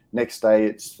 Next day,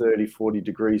 it's 30, 40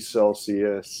 degrees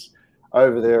Celsius.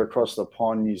 Over there across the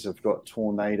pond, you've got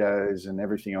tornadoes and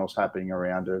everything else happening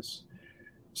around us.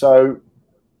 So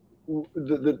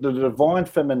the divine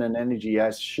feminine energy,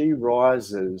 as she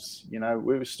rises, you know,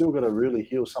 we've still got to really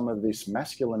heal some of this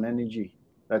masculine energy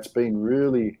that's been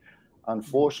really,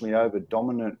 unfortunately, over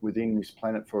dominant within this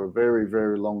planet for a very,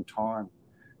 very long time.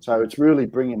 So it's really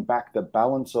bringing back the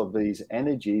balance of these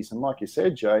energies. And like you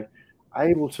said, Jay,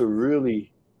 able to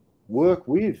really work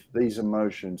with these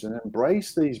emotions and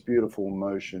embrace these beautiful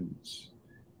emotions.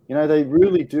 You know, they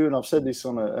really do, and I've said this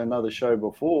on another show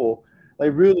before, they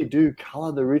really do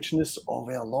color the richness of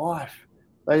our life.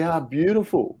 They are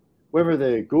beautiful. Whether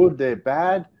they're good, they're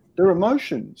bad, they're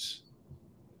emotions.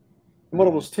 And what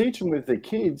I was teaching with the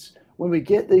kids, when we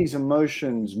get these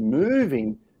emotions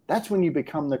moving, that's when you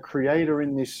become the creator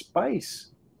in this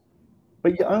space.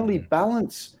 But you only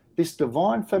balance this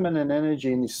divine feminine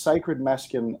energy and this sacred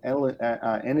masculine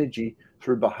energy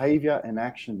through behavior and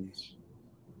actions.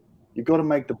 You've got to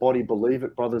make the body believe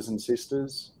it, brothers and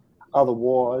sisters.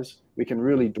 Otherwise, we can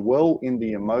really dwell in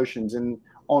the emotions. And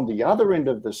on the other end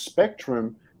of the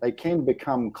spectrum, they can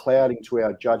become clouding to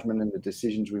our judgment and the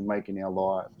decisions we make in our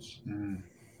lives.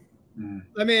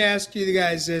 Let me ask you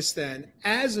guys this then.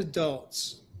 As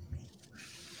adults,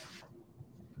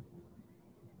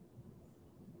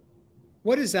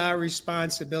 what is our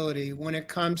responsibility when it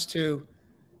comes to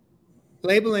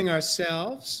labeling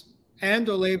ourselves and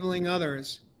or labeling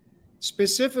others,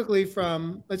 specifically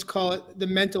from, let's call it, the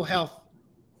mental health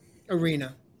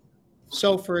arena?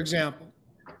 So, for example,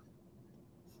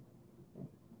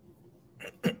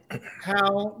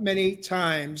 how many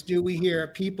times do we hear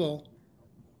people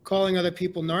calling other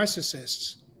people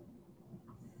narcissists?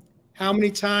 How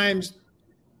many times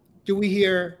do we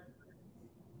hear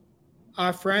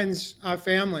our friends, our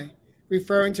family,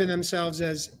 referring to themselves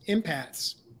as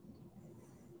empaths?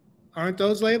 Aren't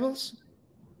those labels?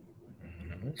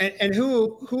 And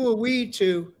who are we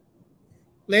to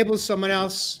label someone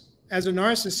else as a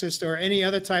narcissist or any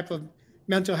other type of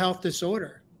mental health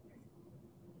disorder?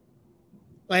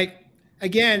 Like,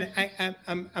 again,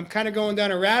 I'm kind of going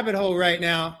down a rabbit hole right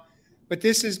now, but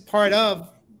this is part of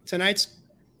tonight's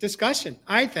discussion.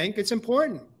 I think it's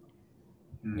important.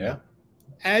 Yeah.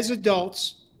 As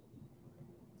adults,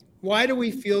 why do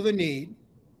we feel the need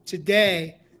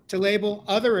today to label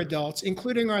other adults,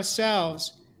 including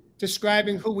ourselves,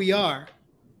 describing who we are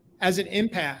as an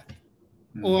empath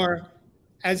or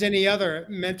as any other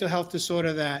mental health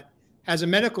disorder that has a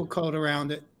medical code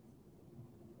around it?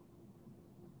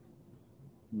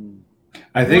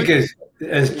 I think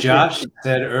as Josh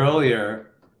said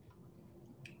earlier,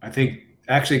 I think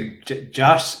actually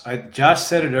Josh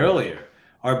said it earlier.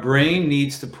 Our brain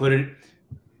needs to put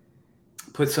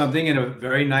something in a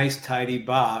very nice, tidy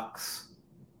box.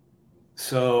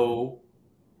 So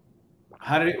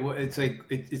it's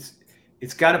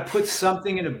got to put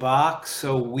something in a box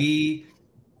so we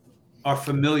are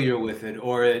familiar with it,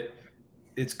 or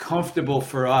it's comfortable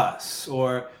for us,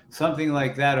 or something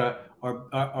like that.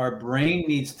 Our brain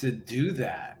needs to do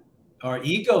that. Our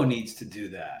ego needs to do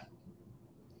that.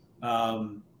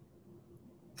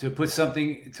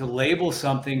 To label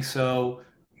something so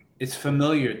it's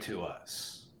familiar to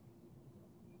us.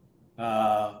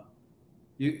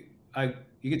 You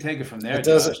can take it from there. It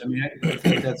doesn't. Josh. I mean, I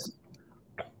think that's.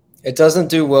 It doesn't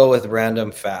do well with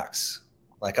random facts.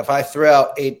 Like if I throw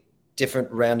out 8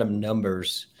 different random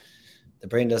numbers, the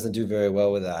brain doesn't do very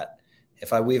well with that.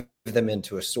 If I weave them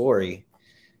into a story,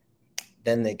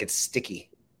 then they get sticky.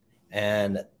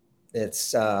 And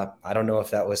it's, I don't know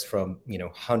if that was from,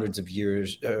 hundreds of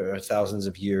years or thousands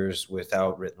of years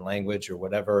without written language or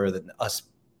whatever, that us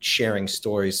sharing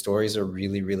stories. Stories are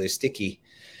really, really sticky.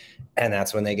 And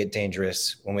that's when they get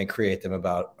dangerous, when we create them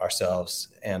about ourselves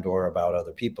and or about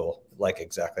other people, like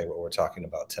exactly what we're talking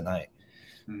about tonight.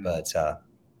 But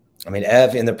I mean,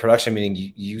 Ev, in the production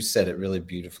meeting, you said it really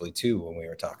beautifully too when we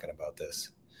were talking about this.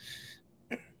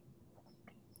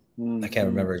 I can't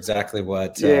remember exactly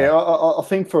what. Yeah, I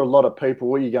think for a lot of people,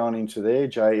 what you're going into there,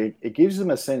 Jay, it gives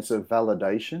them a sense of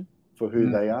validation for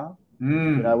who they are.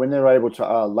 When they're able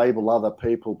to label other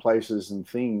people, places, and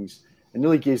things, it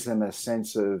really gives them a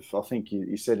sense of, I think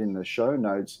you said in the show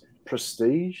notes,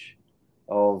 prestige,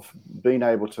 of being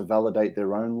able to validate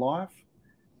their own life.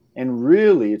 And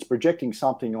really, it's projecting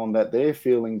something on that they're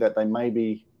feeling that they may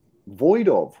be void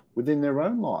of within their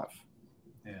own life.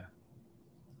 Yeah.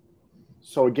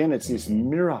 So again, it's this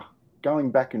mirror going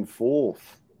back and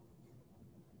forth.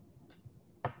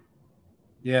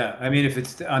 Yeah. I mean, if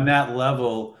it's on that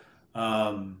level,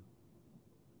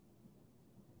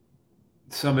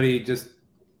 somebody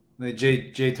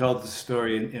Jay told the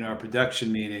story in our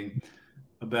production meeting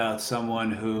about someone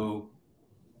who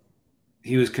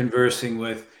he was conversing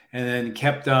with and then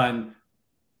kept on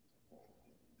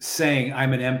saying,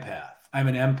 I'm an empath, I'm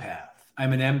an empath,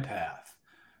 I'm an empath.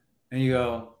 And you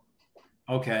go,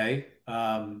 okay,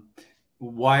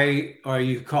 why are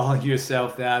you calling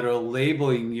yourself that or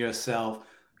labeling yourself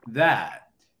that?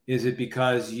 Is it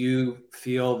because you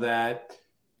feel that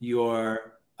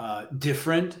you're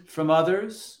different from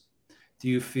others? Do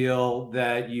you feel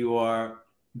that you are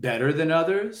better than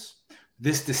others?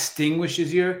 This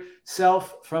distinguishes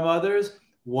yourself from others?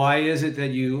 Why is it that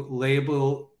you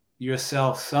label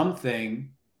yourself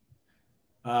something?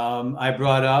 I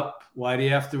brought up, why do you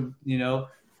have to,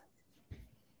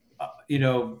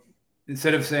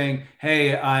 instead of saying,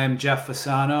 hey, I'm Jeff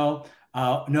Fasano,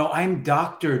 no, I'm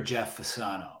Dr. Jeff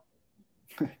Fasano.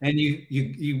 And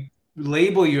you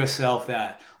label yourself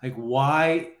that. Like,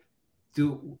 why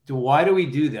do we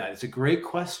do that? It's a great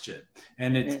question.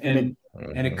 And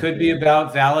it could be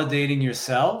about validating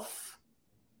yourself,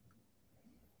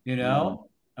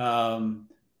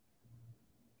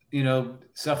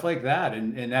 stuff like that.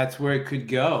 And that's where it could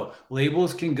go.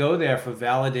 Labels can go there for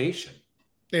validation.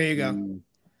 There you go.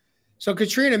 So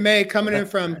Katrina May, coming in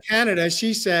from Canada,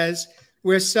 she says,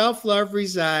 where self-love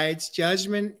resides,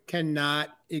 judgment cannot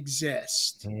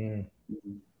exist.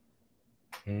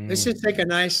 Let's just take a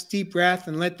nice deep breath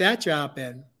and let that drop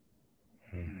in.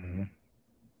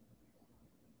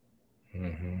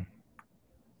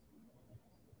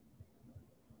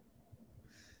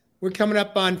 We're coming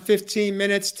up on 15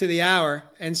 minutes to the hour,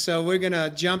 and so we're going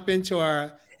to jump into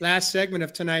our last segment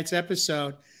of tonight's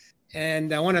episode.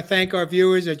 And I want to thank our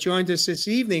viewers that joined us this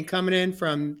evening, coming in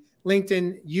from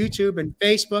LinkedIn, YouTube, and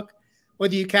Facebook.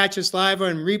 Whether you catch us live or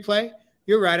in replay,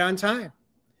 you're right on time.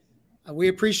 We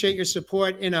appreciate your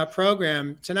support in our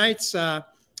program. Tonight's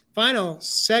final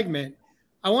segment,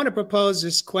 I want to propose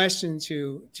this question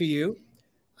to you.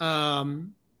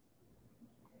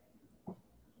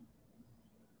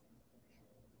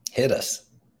 Hit us.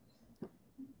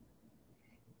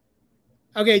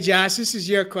 Okay, Josh, this is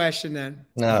your question then.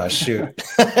 No, shoot.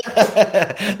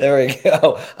 There we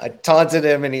go. I taunted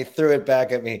him and he threw it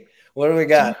back at me. What do we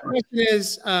got? So the question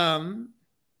is,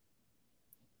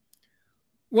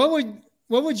 what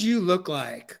would you look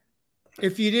like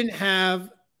if you didn't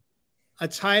have a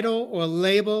title or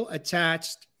label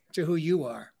attached to who you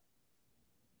are?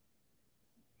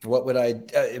 What would I?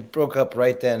 It broke up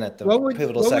right then at the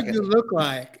pivotal What second. would you look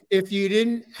like if you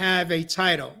didn't have a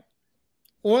title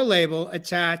or label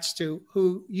attached to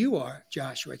who you are,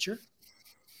 Josh Richer?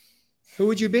 Who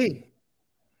would you be?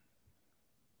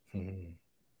 It's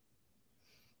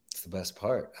the best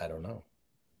part. I don't know.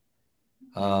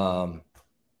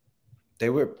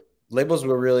 Labels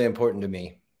were really important to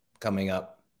me coming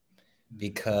up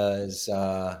because,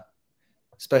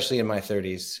 especially in my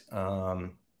 30s,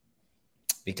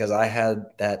 because I had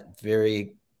that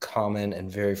very common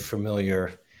and very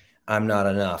familiar "I'm not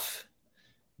enough"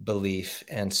 belief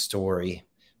and story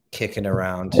kicking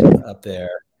around up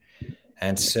there.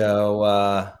 And so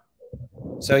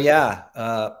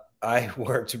I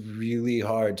worked really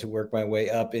hard to work my way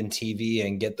up in TV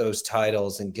and get those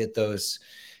titles and get those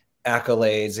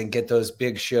accolades and get those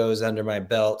big shows under my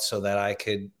belt so that I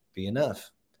could be enough.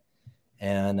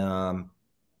 And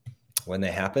when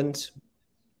they happened,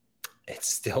 it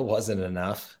still wasn't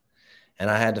enough. And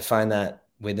I had to find that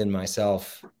within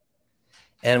myself.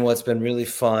 And what's been really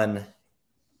fun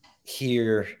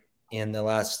here in the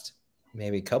last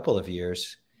maybe couple of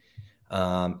years,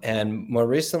 and more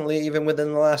recently, even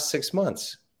within the last 6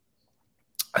 months,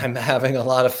 I'm having a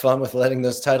lot of fun with letting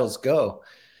those titles go.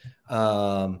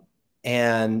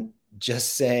 And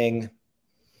just saying,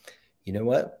 you know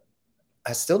what?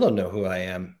 I still don't know who I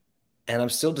am. And I'm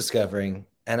still discovering,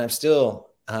 and I'm still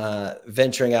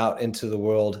venturing out into the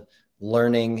world,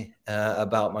 learning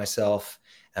about myself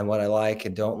and what I like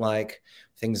and don't like,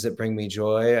 things that bring me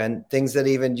joy and things that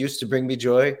even used to bring me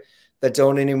joy that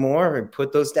don't anymore, and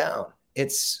put those down.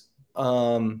 It's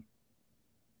a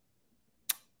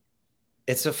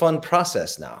fun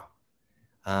process now.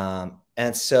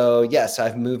 And so, yes,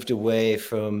 I've moved away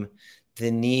from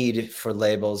the need for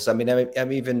labels. I mean,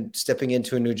 I'm even stepping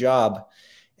into a new job,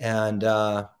 and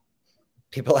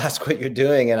people ask what you're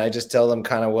doing, and I just tell them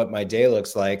kind of what my day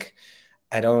looks like.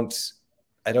 I don't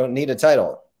need a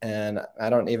title, and I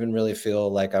don't even really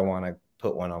feel like I want to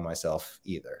put one on myself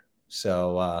either.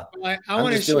 So I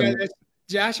want to share this,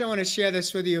 Josh. I want to share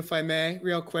this with you, if I may,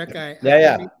 real quick. What do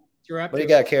you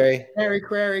got, Carrie? Carrie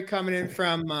Query coming in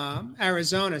from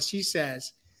Arizona. She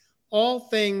says, all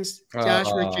things Josh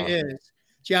Richer is.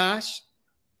 Josh,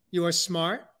 you are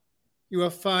smart. You are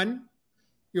fun.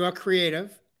 You are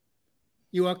creative.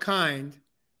 You are kind.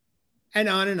 And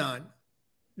on and on.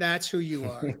 That's who you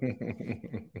are.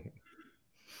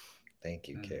 Thank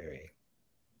you, Carrie.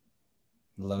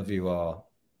 Love you all.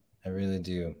 I really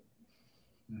do.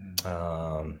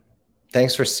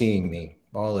 Thanks for seeing me,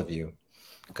 all of you,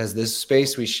 because this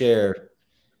space we share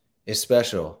is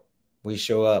special. We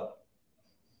show up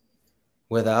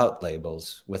without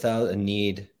labels, without a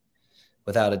need,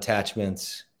 without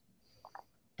attachments.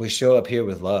 We show up here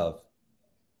with love,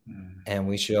 and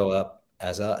we show up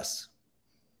as us.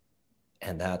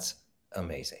 And that's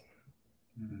amazing.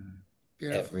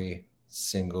 Beautiful. Every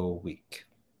single week,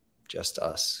 just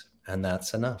us. And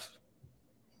that's enough.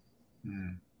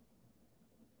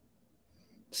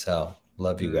 So,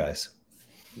 love you guys.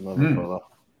 Love you, brother.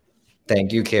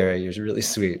 Thank you, Carrie. You're really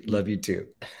sweet. Love you too.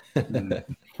 All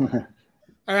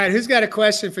right. Who's got a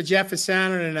question for Jeff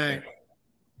Fasano tonight?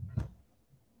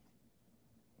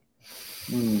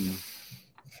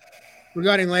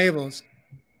 Regarding labels.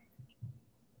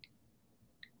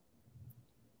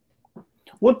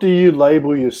 What do you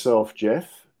label yourself, Jeff,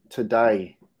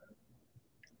 today?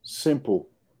 Simple.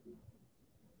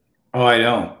 Oh, I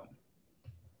don't.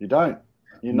 You don't?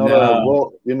 You're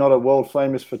not a world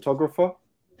famous photographer?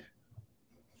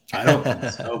 I don't think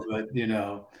so, but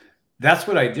that's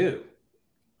what I do.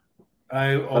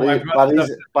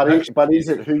 But is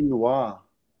it who you are?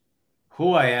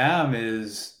 Who I am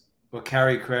is what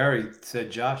Carrie Query said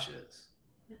Josh is.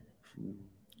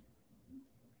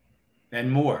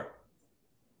 And more. ...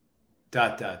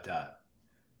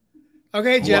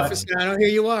 Okay, Jeff Fasano, here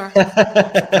you are.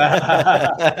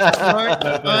 Smart,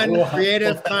 fun,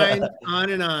 creative, kind, on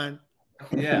and on.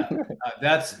 Yeah,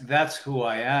 that's who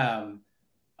I am.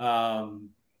 I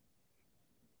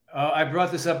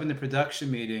brought this up in the production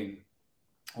meeting.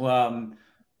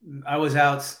 I was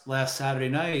out last Saturday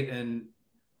night, and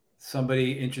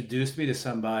somebody introduced me to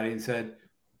somebody and said,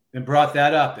 and brought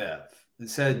that up, Ev, and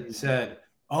said,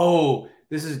 "Oh,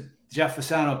 this is Jeff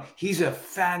Fasano. He's a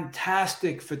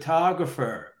fantastic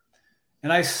photographer."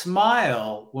 And I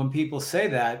smile when people say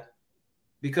that,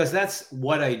 because that's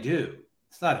what I do.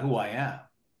 It's not who I am.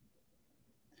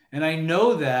 And I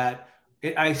know that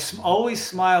I always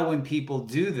smile when people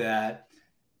do that,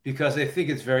 because I think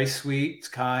it's very sweet, it's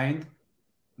kind,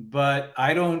 but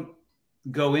I don't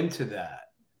go into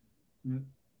that.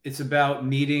 It's about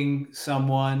meeting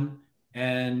someone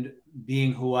and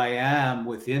being who I am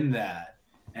within that,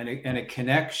 and a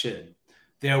connection.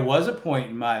 There was a point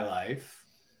in my life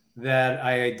that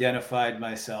I identified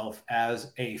myself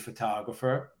as a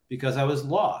photographer because I was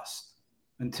lost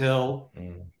until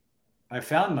I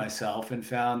found myself and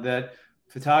found that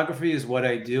photography is what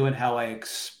I do and how I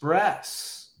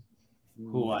express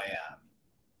who I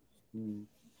am.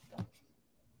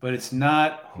 But it's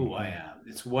not who I am.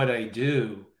 It's what I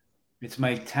do. It's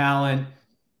my talent,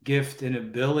 gift, and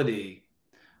ability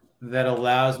that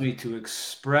allows me to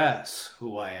express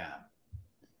who I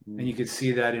am. And you can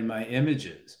see that in my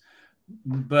images.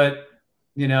 But,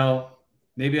 you know,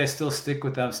 maybe I still stick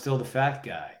with I'm still the fat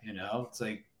guy, you know? It's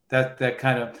like that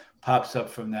kind of pops up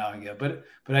from now and again. But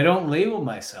I don't label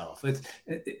myself.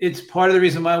 It's part of the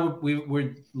reason why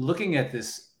we're looking at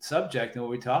this subject and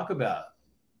what we talk about.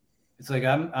 It's like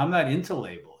I'm not into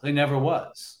labels. I never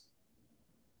was.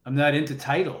 I'm not into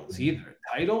titles either.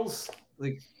 Titles?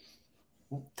 Like,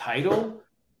 title?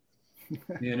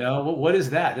 You know, what is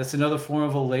that? That's another form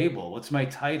of a label. What's my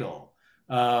title?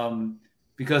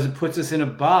 Because it puts us in a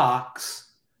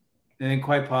box, and then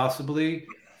quite possibly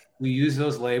we use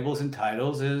those labels and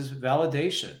titles as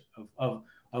validation of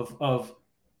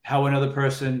how another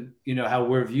person, you know, how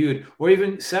we're viewed, or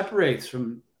even separates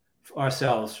from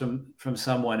ourselves from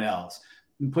someone else,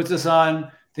 and puts us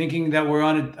on thinking that we're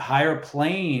on a higher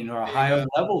plane or a higher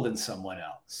level than someone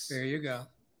else. There you go.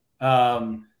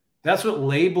 That's what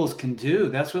labels can do.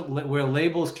 That's where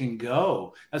labels can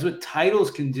go. That's what titles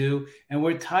can do, and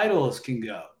where titles can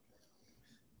go.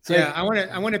 Yeah, I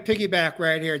want to piggyback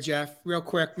right here, Jeff, real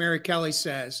quick. Mary Kelly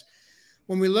says,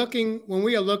 when we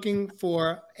are looking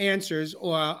for answers,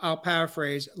 or I'll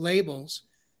paraphrase, labels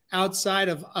outside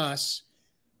of us,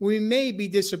 we may be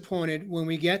disappointed when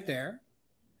we get there.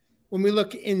 When we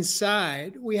look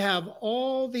inside, we have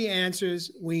all the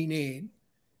answers we need.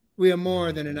 We are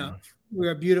more than enough. We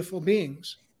are beautiful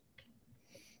beings.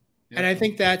 Yeah. And I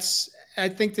think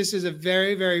this is a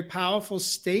very, very powerful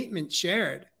statement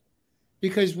shared,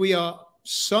 because we are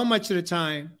so much of the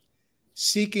time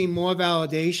seeking more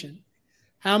validation.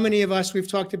 How many of us, we've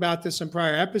talked about this in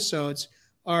prior episodes,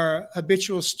 are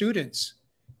habitual students,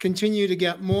 continue to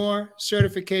get more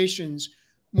certifications,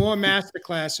 more master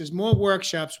classes, more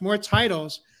workshops, more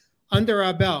titles under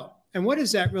our belt. And what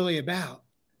is that really about?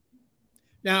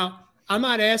 Now, I'm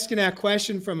not asking that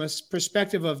question from a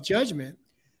perspective of judgment.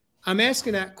 I'm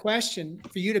asking that question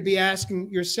for you to be asking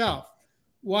yourself.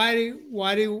 Why do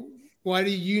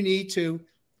you need to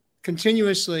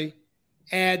continuously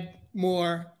add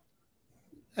more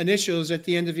initials at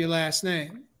the end of your last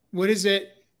name? What is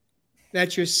it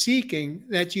that you're seeking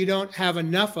that you don't have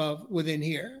enough of within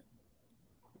here,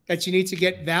 that you need to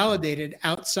get validated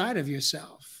outside of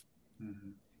yourself?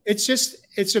 Mm-hmm.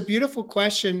 It's a beautiful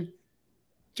question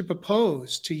to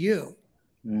propose to you,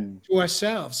 to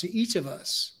ourselves, to each of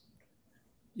us.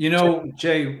 You know,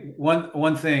 Jay,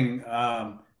 one thing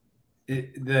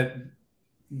that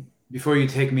before you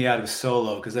take me out of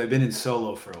solo, because I've been in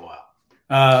solo for a while.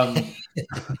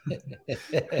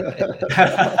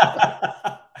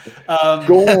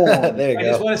 Go on. There you go. I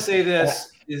just want to say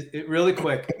this really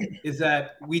quick, is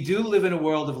that we do live in a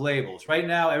world of labels. Right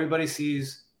now, everybody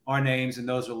sees our names, and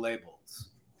those are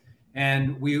labels.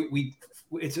 And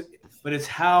it's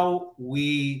how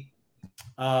we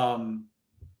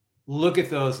look at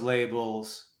those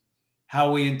labels,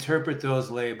 how we interpret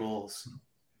those labels,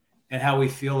 and how we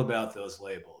feel about those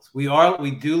labels. We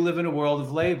do live in a world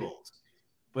of labels,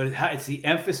 but it's the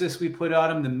emphasis we put on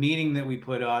them, the meaning that we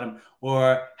put on them,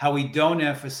 or how we don't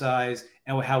emphasize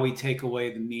and how we take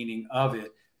away the meaning of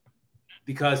it,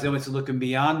 because then it's looking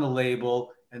beyond the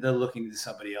label and they're looking into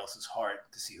somebody else's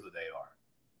heart to see who they are.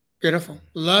 Beautiful.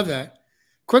 Love that.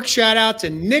 Quick shout out to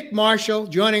Nick Marshall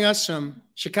joining us from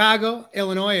Chicago,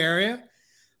 Illinois area.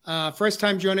 First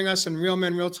time joining us on Real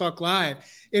Men Real Talk Live.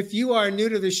 If you are new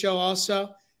to the show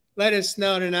also, let us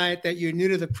know tonight that you're new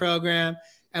to the program.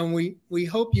 And we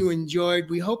hope you enjoyed.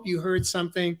 We hope you heard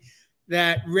something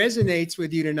that resonates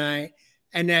with you tonight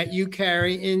and that you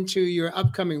carry into your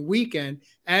upcoming weekend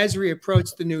as we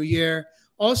approach the new year.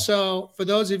 Also, for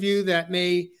those of you that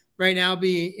may right now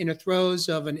be in the throes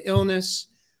of an illness,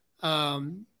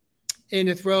 in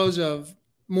the throes of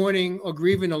mourning or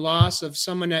grieving the loss of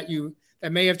someone that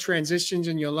may have transitioned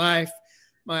in your life,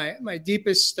 my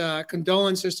deepest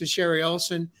condolences to Sherry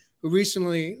Olson, who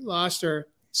recently lost her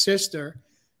sister,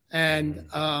 and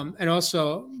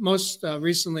also most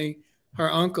recently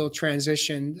her uncle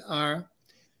transitioned.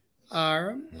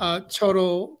 Our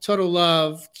total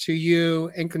love to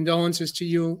you and condolences to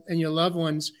you and your loved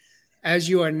ones as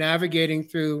you are navigating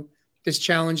through this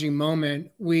challenging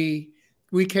moment. We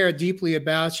care deeply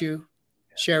about you,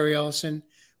 Sherry Olson.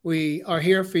 We are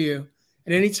here for you.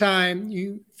 And anytime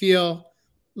you feel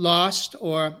lost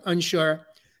or unsure,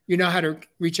 you know how to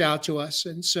reach out to us.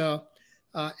 And so,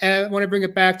 Ev, I want to bring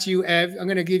it back to you, Ev. I'm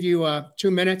going to give you 2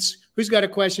 minutes. Who's got a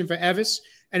question for Evis?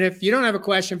 And if you don't have a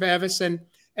question for Evis, then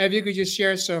Ev, you could just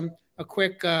share a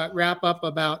quick wrap up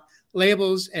about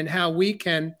labels and how we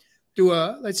can do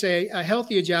let's say, a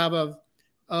healthier job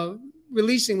of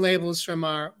releasing labels from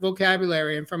our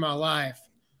vocabulary and from our life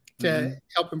to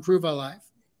help improve our life.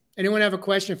 Anyone have a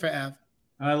question for Ev?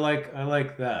 I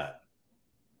like that.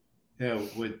 Yeah,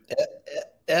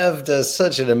 Ev does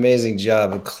such an amazing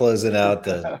job of closing out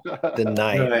the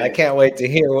night. Right. I can't wait to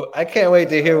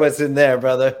hear what's in there,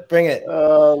 brother. Bring it.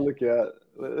 Oh, look out.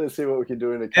 Let's see what we can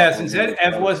do in a couple. Yeah, since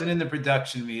Ev wasn't in the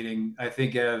production meeting, I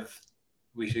think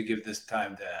we should give this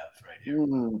time to Ev right here.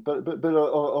 But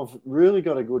I've really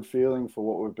got a good feeling for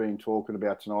what we've been talking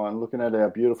about tonight, and looking at our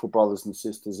beautiful brothers and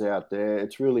sisters out there.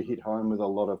 It's really hit home with a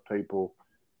lot of people.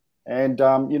 And,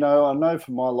 I know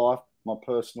for my life, my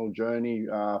personal journey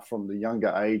from the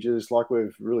younger ages, like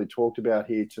we've really talked about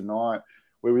here tonight,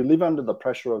 where we live under the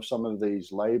pressure of some of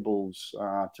these labels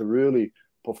to really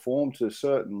perform to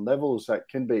certain levels that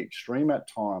can be extreme at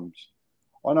times.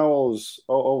 I know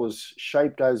I was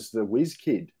shaped as the whiz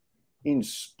kid. In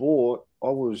sport, I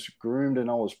was groomed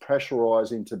and I was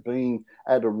pressurized into being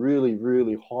at a really,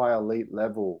 really high elite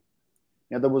level.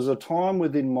 Now, there was a time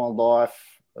within my life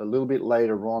a little bit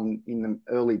later on in the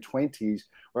early 20s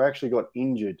where I actually got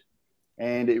injured,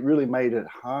 and it really made it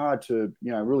hard to,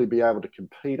 really be able to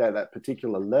compete at that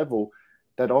particular level,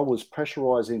 that I was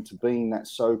pressurized into being that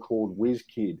so-called whiz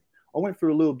kid. I went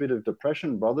through a little bit of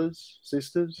depression, brothers,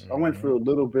 sisters. I went through a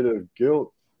little bit of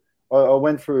guilt. I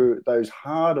went through those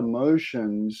hard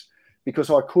emotions because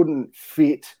I couldn't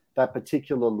fit that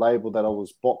particular label that I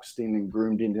was boxed in and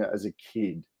groomed into as a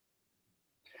kid.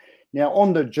 Now,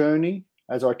 on the journey,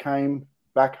 as I came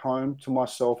back home to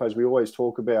myself, as we always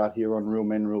talk about here on Real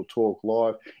Men Real Talk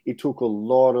Live, it took a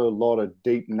lot of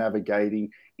deep navigating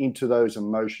into those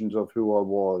emotions of who I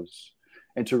was,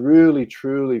 and to really,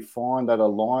 truly find that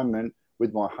alignment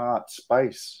with my heart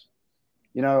space.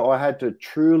 I had to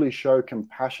truly show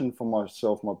compassion for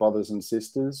myself, my brothers and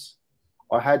sisters.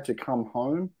 I had to come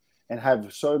home and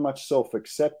have so much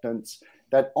self-acceptance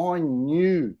that I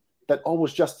knew that I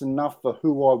was just enough for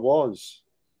who I was.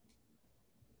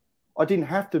 I didn't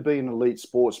have to be an elite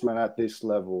sportsman at this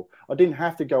level. I didn't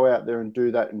have to go out there and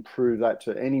do that and prove that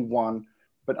to anyone,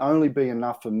 but only be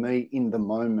enough for me in the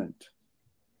moment.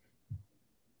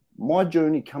 My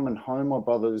journey coming home, my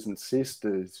brothers and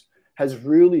sisters, has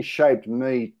really shaped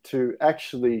me to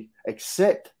actually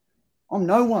accept I'm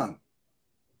no one.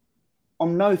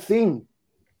 I'm no thing.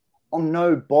 I'm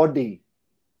nobody.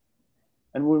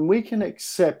 And when we can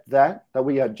accept that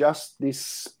we are just this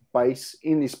space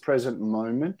in this present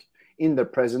moment, in the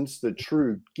presence, the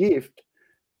true gift,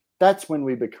 that's when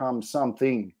we become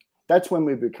something. That's when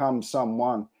we become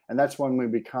someone. And that's when we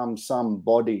become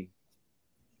somebody.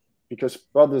 Because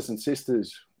brothers and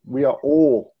sisters, we are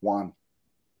all one.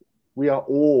 We are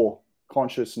all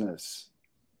consciousness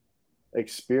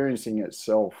experiencing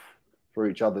itself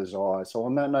through each other's eyes. So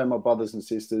on that note, my brothers and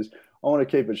sisters, I want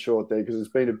to keep it short there because it's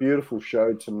been a beautiful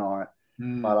show tonight.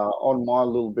 But on my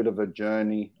little bit of a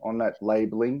journey on that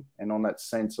labeling and on that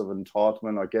sense of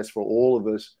entitlement, I guess for all of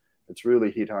us, it's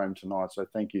really hit home tonight. So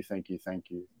thank you.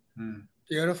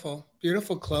 Beautiful,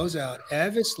 beautiful closeout.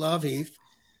 Evis Love Heath,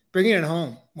 bringing it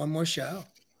home. One more show.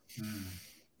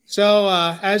 So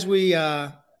as we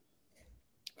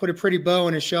put a pretty bow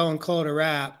in a show and call it a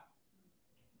wrap,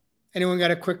 anyone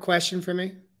got a quick question for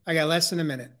me? I got less than a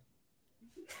minute.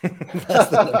 Less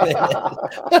than a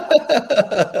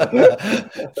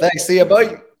minute. Thanks, see you,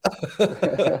 bye.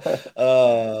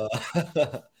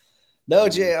 No,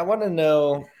 Jay, I want to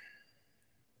know.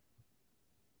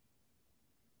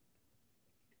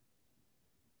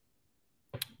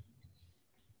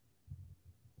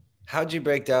 How'd you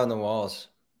break down the walls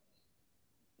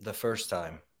the first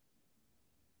time?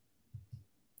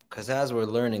 Because as we're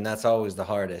learning, that's always the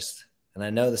hardest. And I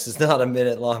know this is not a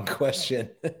minute-long question.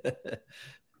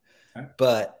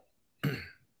 But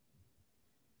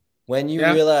when you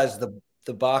realize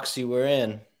the box you were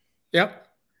in. Yep.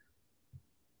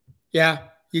 Yeah,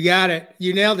 you got it.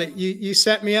 You nailed it. You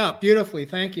set me up beautifully.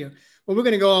 Thank you. Well, we're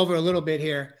going to go over a little bit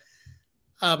here,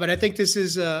 but I think this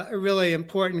is a really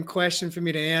important question for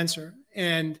me to answer.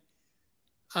 And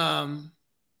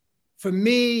for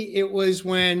me, it was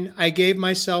when I gave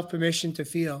myself permission to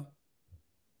feel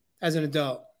as an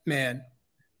adult man.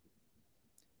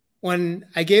 When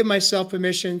I gave myself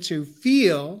permission to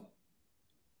feel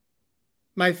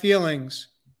my feelings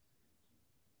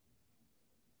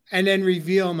and then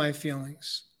reveal my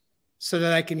feelings so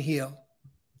that I can heal.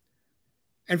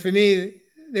 And for me,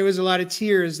 there was a lot of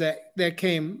tears that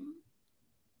came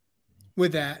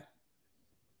with that.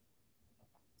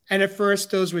 And at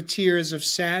first, those were tears of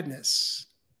sadness.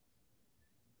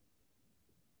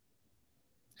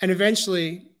 And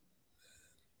eventually,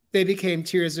 they became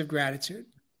tears of gratitude.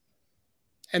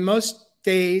 And most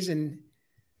days, and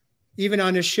even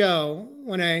on the show,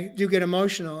 when I do get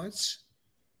emotional, it's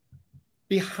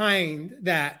behind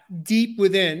that, deep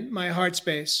within my heart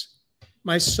space,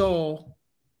 my soul,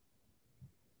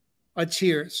 are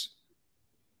tears,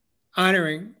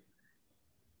 honoring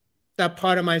that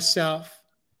part of myself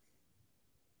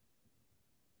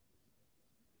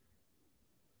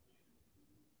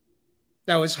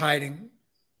that was hiding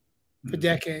for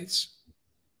decades.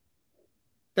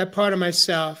 That part of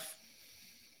myself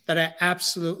that I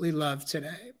absolutely love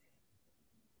today.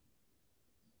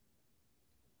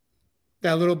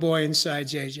 That little boy inside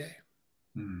JJ.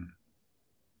 Mm.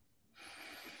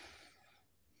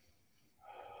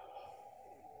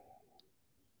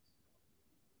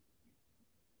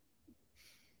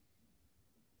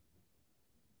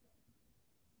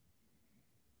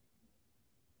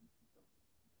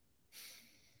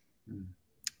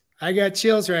 I got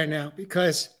chills right now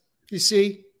because, you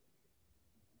see,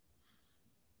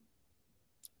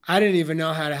 I didn't even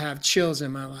know how to have chills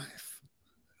in my life.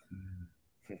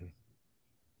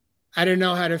 I didn't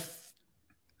know how to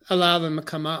allow them to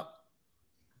come up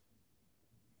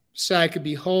so I could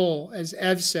be whole. As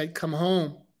Ev said, come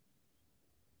home.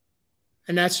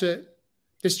 And that's what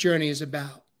this journey is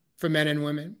about for men and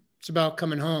women. It's about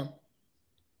coming home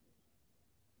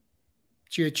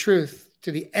to your truth,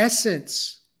 to the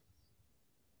essence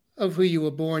of who you were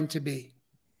born to be.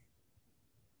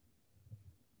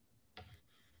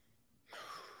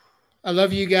 I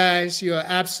love you guys. You are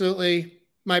absolutely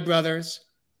my brothers.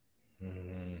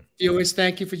 Mm-hmm. Viewers,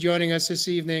 thank you for joining us this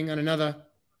evening on another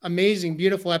amazing,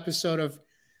 beautiful episode of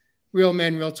Real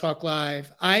Men, Real Talk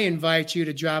Live. I invite you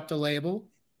to drop the label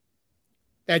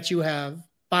that you have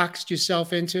boxed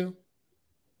yourself into.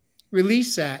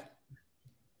 Release that.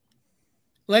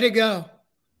 Let it go.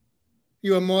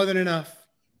 You are more than enough.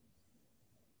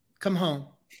 Come home.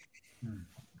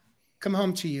 Come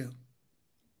home to you.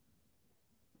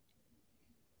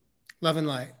 Love and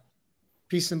light.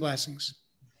 Peace and blessings.